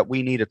solution that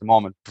we need at the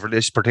moment for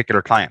this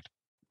particular client.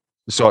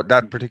 So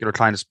that particular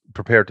client is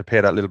prepared to pay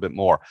that little bit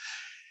more.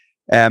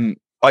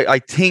 I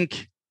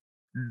think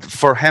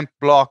for hemp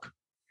block,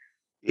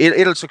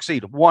 it'll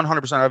succeed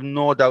 100%. I have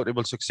no doubt it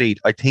will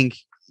succeed. I think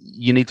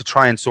you need to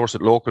try and source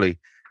it locally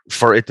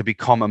for it to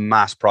become a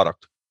mass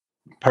product.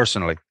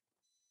 Personally,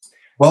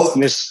 well,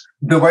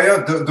 the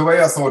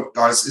way I thought,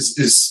 guys,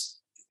 is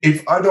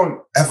if I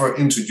don't ever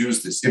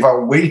introduce this, if I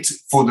wait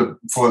for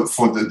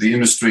the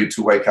industry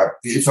to wake up,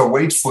 if I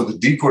wait for the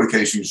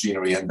decortication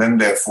machinery and then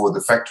therefore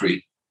the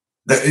factory,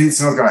 that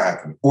it's not going to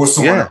happen. Or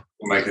someone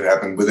will make it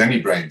happen with any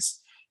brains.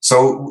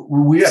 So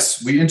we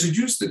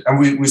introduced it, and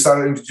we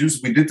started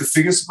introducing. We did the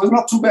figures; it was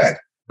not too bad.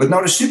 But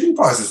now the shipping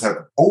prices have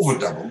over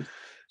doubled.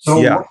 So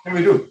what can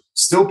we do?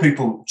 Still,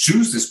 people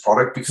choose this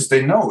product because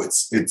they know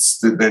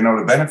they know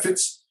the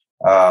benefits,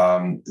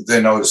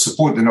 they know the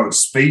support, they know the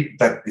speed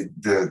that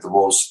the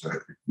walls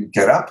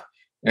get up,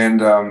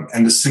 and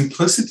the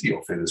simplicity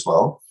of it as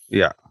well.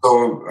 Yeah.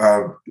 So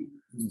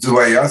the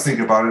way I think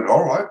about it,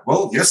 all right,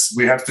 well, yes,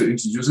 we have to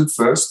introduce it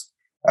first,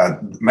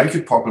 make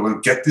it popular,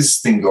 get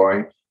this thing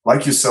going.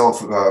 Like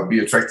yourself, be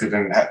attracted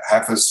and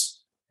have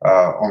us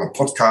on a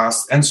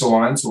podcast, and so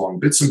on,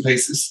 bits and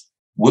pieces.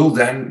 We'll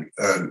then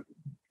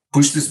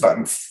push this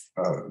button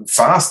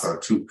faster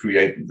to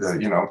create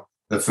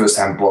the first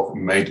hemp block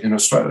made in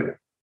Australia.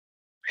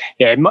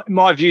 Yeah, in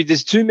my view,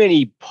 there's too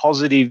many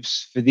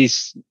positives for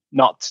this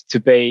not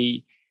to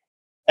be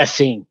a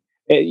thing.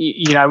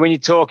 When you're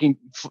talking,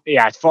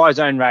 it's fire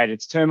zone rated,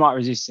 it's termite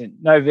resistant,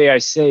 no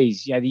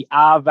VOCs. The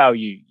R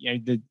value,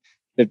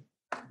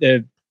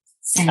 the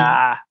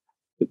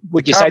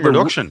would you say carbon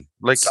reduction?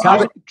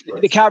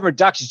 The carbon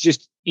reduction is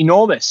just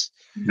enormous.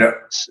 Yeah.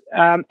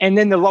 And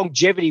then the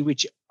longevity,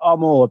 which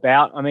I'm all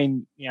about. I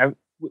mean, I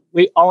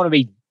want to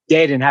be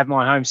dead and have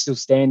my home still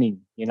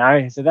standing, you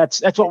know? So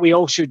that's what we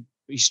all should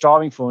be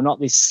striving for, not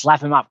this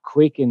slap them up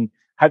quick and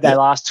hope they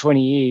last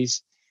 20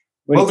 years.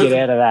 We need to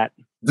get out of that.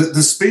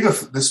 The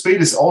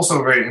speed is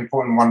also a very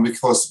important one,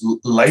 because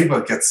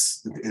labor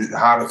gets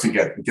harder to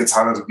get. It gets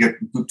harder to get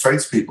good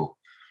tradespeople.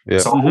 Yeah.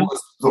 So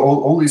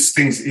all these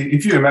things,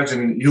 if you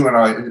imagine you and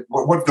I,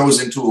 what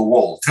goes into a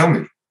wall? Tell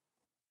me.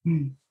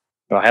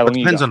 Well, it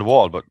depends on the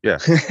wall, but yeah.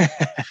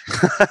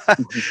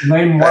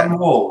 Name one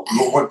wall.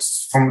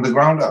 What's from the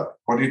ground up?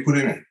 What do you put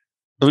in it?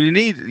 Well, you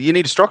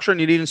need structure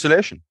and you need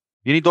insulation.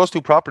 You need those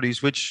two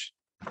properties, which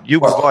you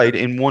provide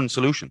in one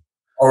solution.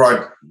 All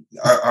right,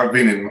 I've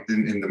been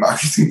in the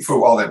marketing for a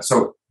while then.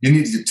 So you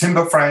need your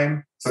timber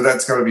frame, so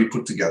that's got to be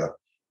put together.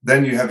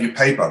 Then you have your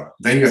paper.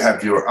 Then you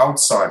have your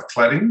outside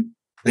cladding.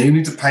 Then you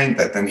need to paint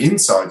that. Then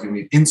inside you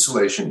need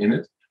insulation in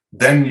it.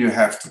 Then you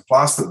have to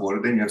plasterboard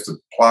it. Then you have to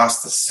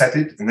plaster set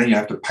it, and then you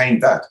have to paint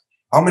that.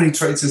 How many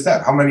trades is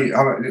that? How many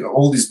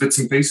all these bits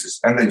and pieces,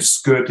 and then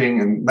skirting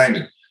and name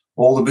it,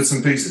 all the bits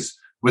and pieces.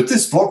 With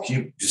this block,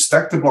 you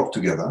stack the block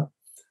together.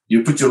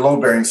 You put your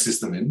load-bearing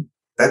system in.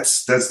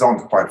 That's done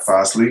quite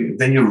fastly.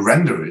 Then you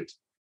render it,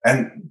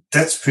 and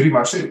that's pretty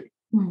much it.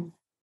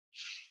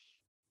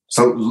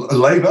 So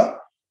labor,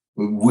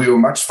 we are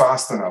much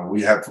faster now.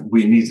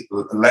 We need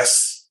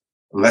less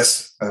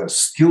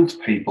skilled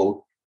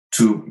people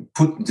to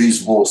put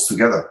these walls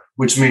together,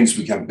 which means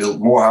we can build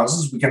more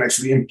houses. We can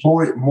actually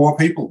employ more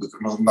people,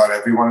 because not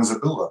everyone is a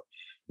builder.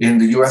 In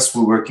the US,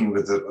 we're working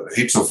with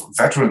heaps of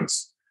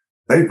veterans.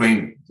 They've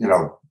been,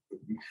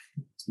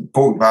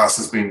 Paul Bass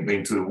has been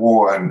to the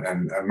war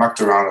and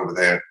mucked around over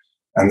there,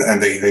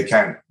 and they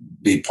can't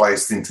be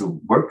placed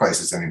into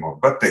workplaces anymore.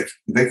 But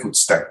they could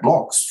stack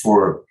blocks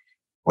for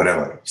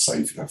whatever,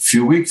 say a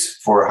few weeks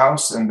for a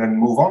house, and then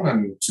move on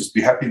and just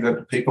be happy that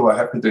the people are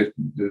happy that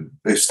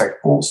they've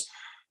stacked walls.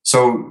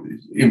 So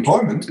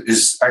employment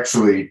is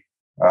actually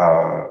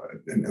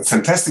a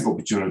fantastic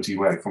opportunity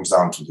when it comes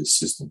down to this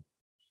system.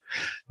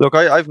 Look,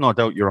 I've no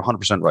doubt you're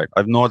 100% right.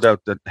 I've no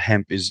doubt that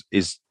hemp is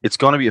it's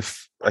going to be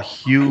a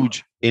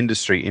huge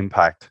industry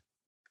impact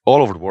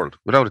all over the world,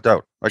 without a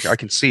doubt. Like, I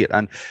can see it.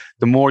 And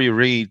the more you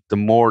read, the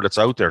more that's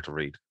out there to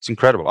read. It's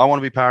incredible. I want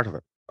to be part of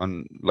it.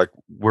 And like,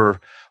 we're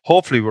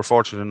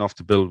fortunate enough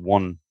to build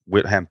one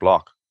with hemp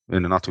block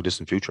in the not too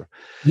distant future.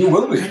 You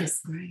will be.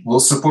 We'll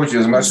support you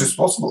as much as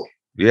possible.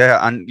 Yeah.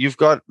 And you've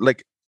got,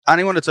 like,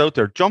 anyone that's out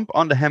there, jump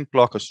on the Hemp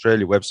Block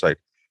Australia website.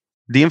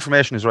 The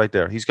information is right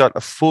there. He's got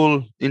a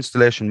full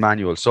installation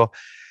manual. So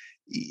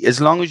as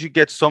long as you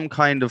get some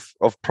kind of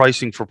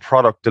pricing for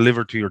product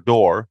delivered to your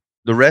door,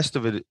 the rest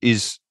of it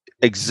is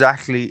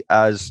exactly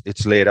as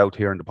it's laid out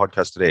here in the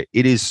podcast today.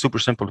 It is super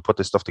simple to put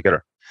this stuff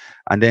together.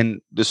 And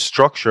then the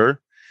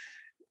structure,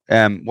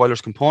 while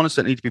there's components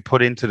that need to be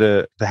put into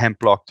the hemp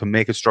block to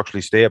make it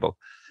structurally stable,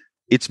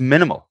 it's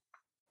minimal.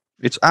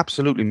 It's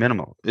absolutely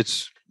minimal.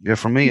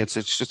 For me, it's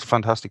just a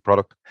fantastic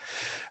product.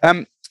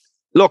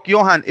 Look,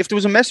 Johan, if there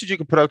was a message you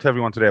could put out to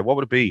everyone today, what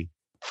would it be?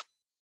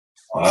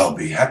 I'll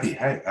be happy.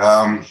 Hey,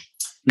 I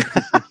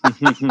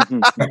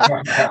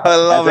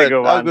love it.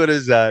 How good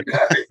is that?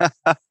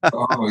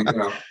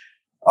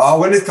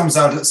 When it comes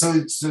down to, so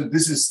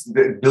this is,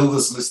 the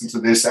builders listen to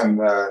this and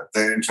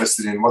they're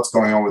interested in what's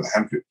going on with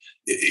hemp.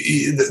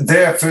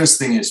 Their first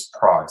thing is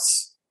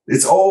price.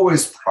 It's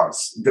always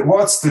price.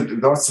 What's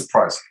the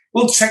price?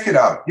 We'll check it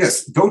out.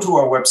 Yes, go to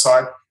our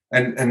website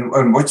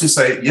and what you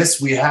say.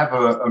 Yes, we have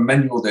a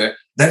manual there.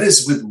 That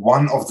is with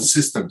one of the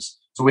systems.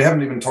 So we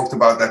haven't even talked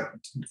about that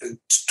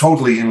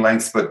totally in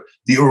length, but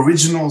the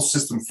original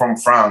system from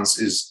France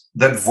is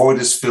that void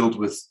is filled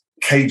with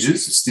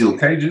cages, steel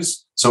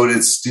cages, so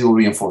it's steel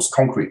reinforced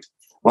concrete.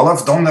 Well,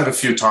 I've done that a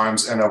few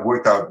times and I've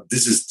worked out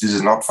this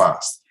is not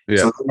fast. Yeah.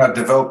 So then I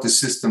developed a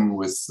system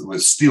with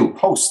steel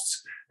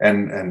posts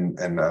and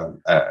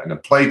a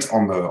plate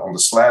on the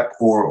slab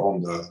or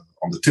on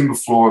the timber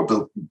floor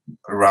built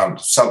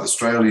around South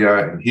Australia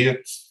and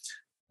here.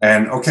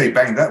 And okay,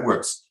 bang, that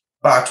works.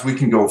 But we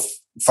can go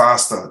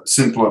faster,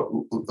 simpler,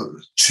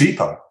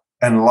 cheaper,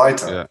 and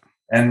lighter. Yeah.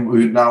 And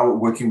we're now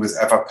working with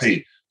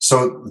FRP.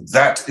 So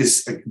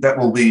that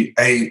will be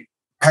a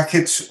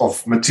package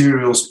of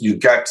materials you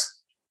get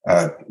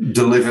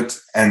delivered,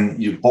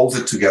 and you bolt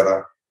it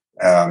together.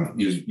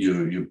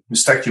 You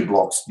stack your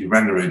blocks, you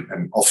render it,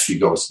 and off she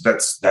goes.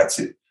 That's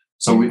it.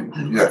 So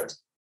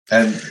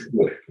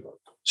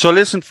So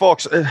listen,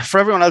 folks. For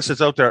everyone else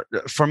that's out there,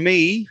 for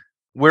me,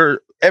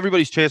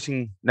 everybody's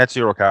chasing net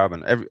zero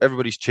carbon.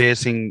 Everybody's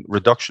chasing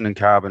reduction in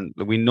carbon.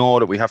 We know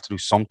that we have to do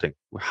something.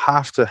 We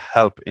have to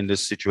help in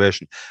this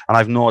situation. And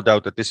I've no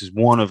doubt that this is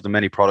one of the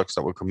many products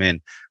that will come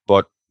in,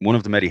 but one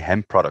of the many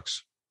hemp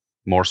products,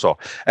 more so.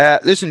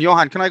 Listen,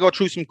 Johan, can I go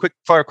through some quick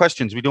fire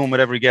questions? We do them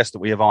with every guest that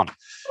we have on.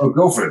 Oh,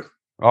 go for it.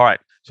 All right.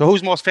 So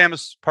who's the most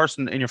famous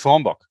person in your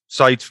phone book,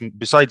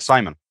 besides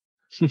Simon?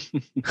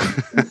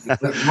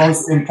 The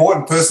most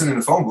important person in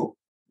the phone book?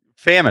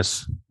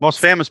 Most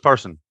famous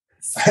person.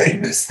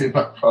 Famous in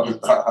my phone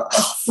book.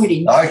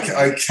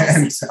 I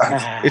can't.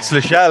 It's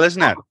Lachelle,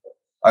 isn't it?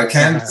 I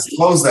can't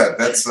disclose that.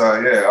 That's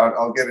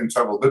I'll get in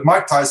trouble. But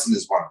Mike Tyson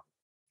is one.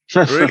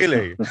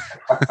 Really?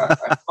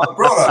 My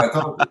brother, I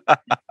told you.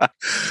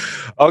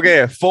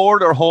 Okay,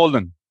 Ford or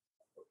Holden?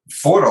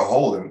 Ford or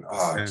Holden?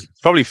 It's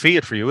probably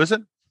Fiat for you, is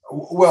it?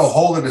 Well,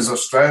 Holden is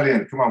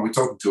Australian. Come on, we're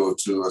talking to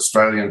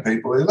Australian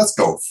people. Let's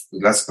go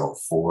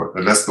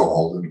Ford. Let's go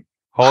Holden.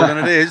 Holden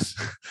it is.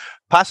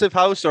 Passive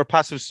house or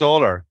passive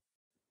solar?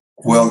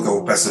 Well,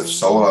 go passive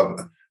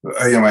solar.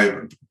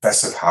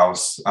 Passive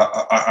house.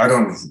 I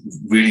don't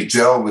really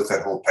gel with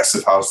that whole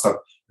passive house stuff.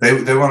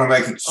 They want to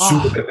make it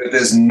sure that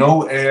there's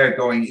no air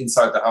going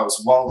inside the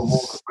house while the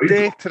walls are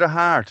breathing. Stake to the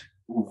heart.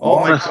 Oh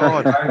my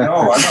God! I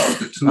know.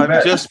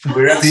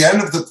 We're at the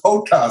end of the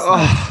podcast.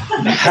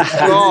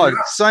 Oh God,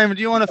 Simon,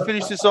 do you want to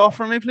finish this off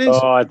for me, please?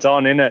 Oh, it's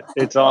on, isn't it?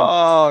 It's on.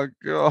 Oh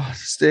God,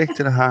 stake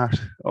to the heart.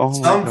 Oh,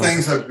 some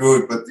things are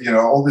good, but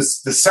all the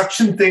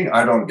suction thing,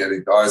 I don't get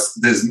it, guys.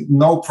 There's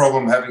no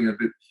problem having a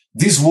bit.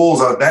 These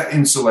walls are that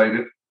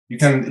insulated. You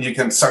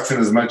can suction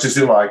as much as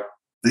you like.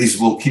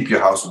 These will keep your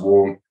house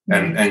warm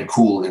and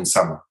cool in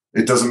summer.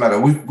 It doesn't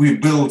matter. We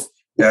built.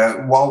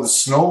 While the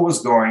snow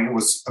was going, it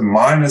was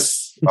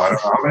minus, I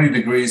don't know how many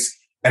degrees,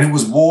 and it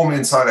was warm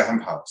inside a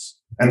hemp house.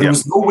 And there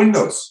was no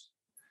windows.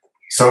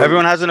 So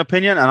everyone has an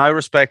opinion, and I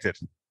respect it.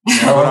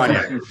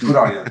 Good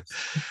on you.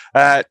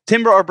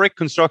 Timber or brick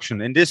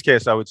construction? In this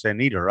case, I would say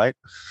neither, right?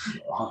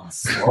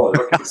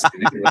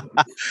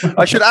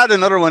 I should add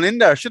another one in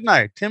there, shouldn't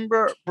I?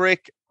 Timber,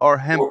 brick, or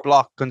hemp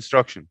block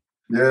construction?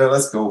 Yeah,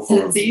 let's go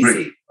for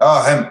brick.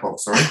 Oh, hemp block,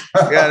 sorry.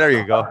 Yeah, there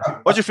you go.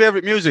 What's your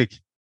favorite music?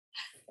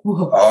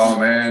 Oh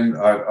man,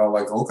 I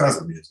like all kinds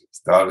of music.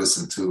 I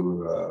listen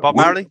to Bob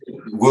Marley,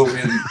 Will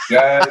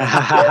jazz.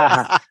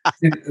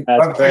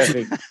 That's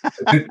perfect.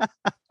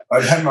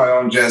 I've had my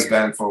own jazz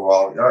band for a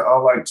while. I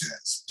like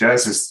jazz.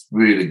 Jazz is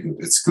really good.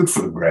 It's good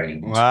for the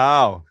brain.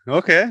 Wow.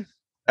 Okay.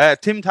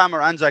 Tim Tam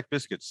or Anzac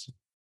biscuits?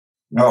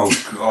 Oh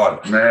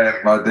God, man,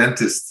 my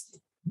dentist.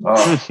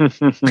 Oh.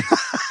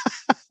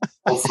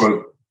 Go for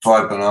a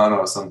dried banana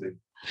or something.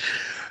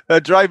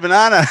 A dry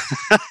banana.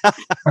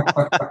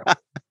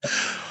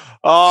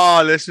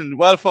 Oh, listen.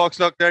 Well, folks,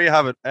 look, there you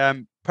have it.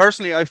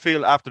 Personally, I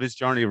feel after this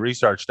journey of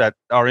research that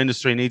our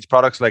industry needs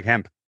products like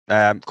hemp.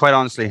 Quite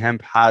honestly,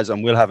 hemp has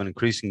and will have an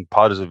increasing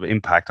positive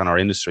impact on our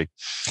industry.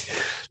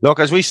 Look,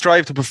 as we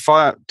strive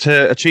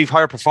to achieve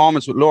higher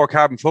performance with lower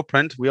carbon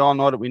footprint, we all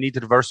know that we need to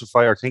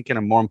diversify our thinking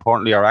and, more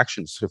importantly, our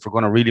actions if we're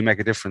going to really make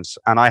a difference.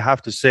 And I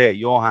have to say,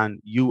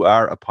 Johan, you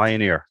are a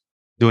pioneer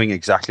doing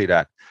exactly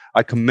that.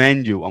 I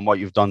commend you on what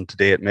you've done to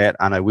date, mate,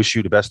 and I wish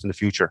you the best in the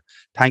future.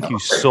 Thank you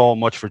so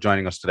much for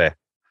joining us today.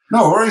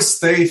 No worries,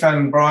 Steve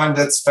and Brian.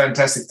 That's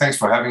fantastic. Thanks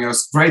for having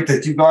us. Great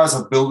that you guys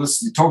are builders.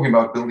 You're talking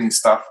about building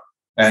stuff,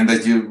 and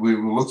that we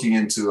were looking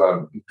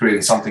into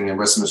creating something in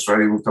Western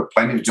Australia. We've got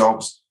plenty of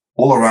jobs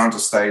all around the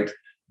state.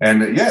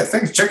 And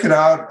thanks. Check it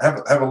out.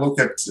 Have a look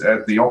at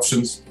the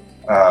options.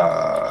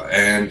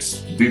 And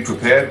be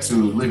prepared to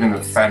live in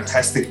a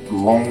fantastic,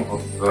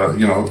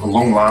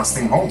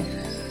 long-lasting home.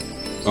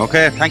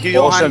 Okay, thank you,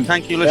 awesome. Johan.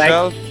 Thank you,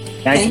 Lachelle.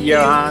 Thank you,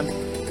 Johan.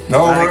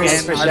 No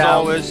worries. As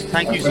always,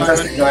 thank you,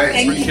 Simon. Appreciate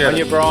it. Thank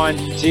you, Brian.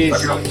 Cheers.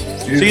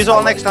 See you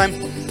all next time.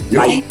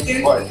 Yo. Thank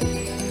you. Bye.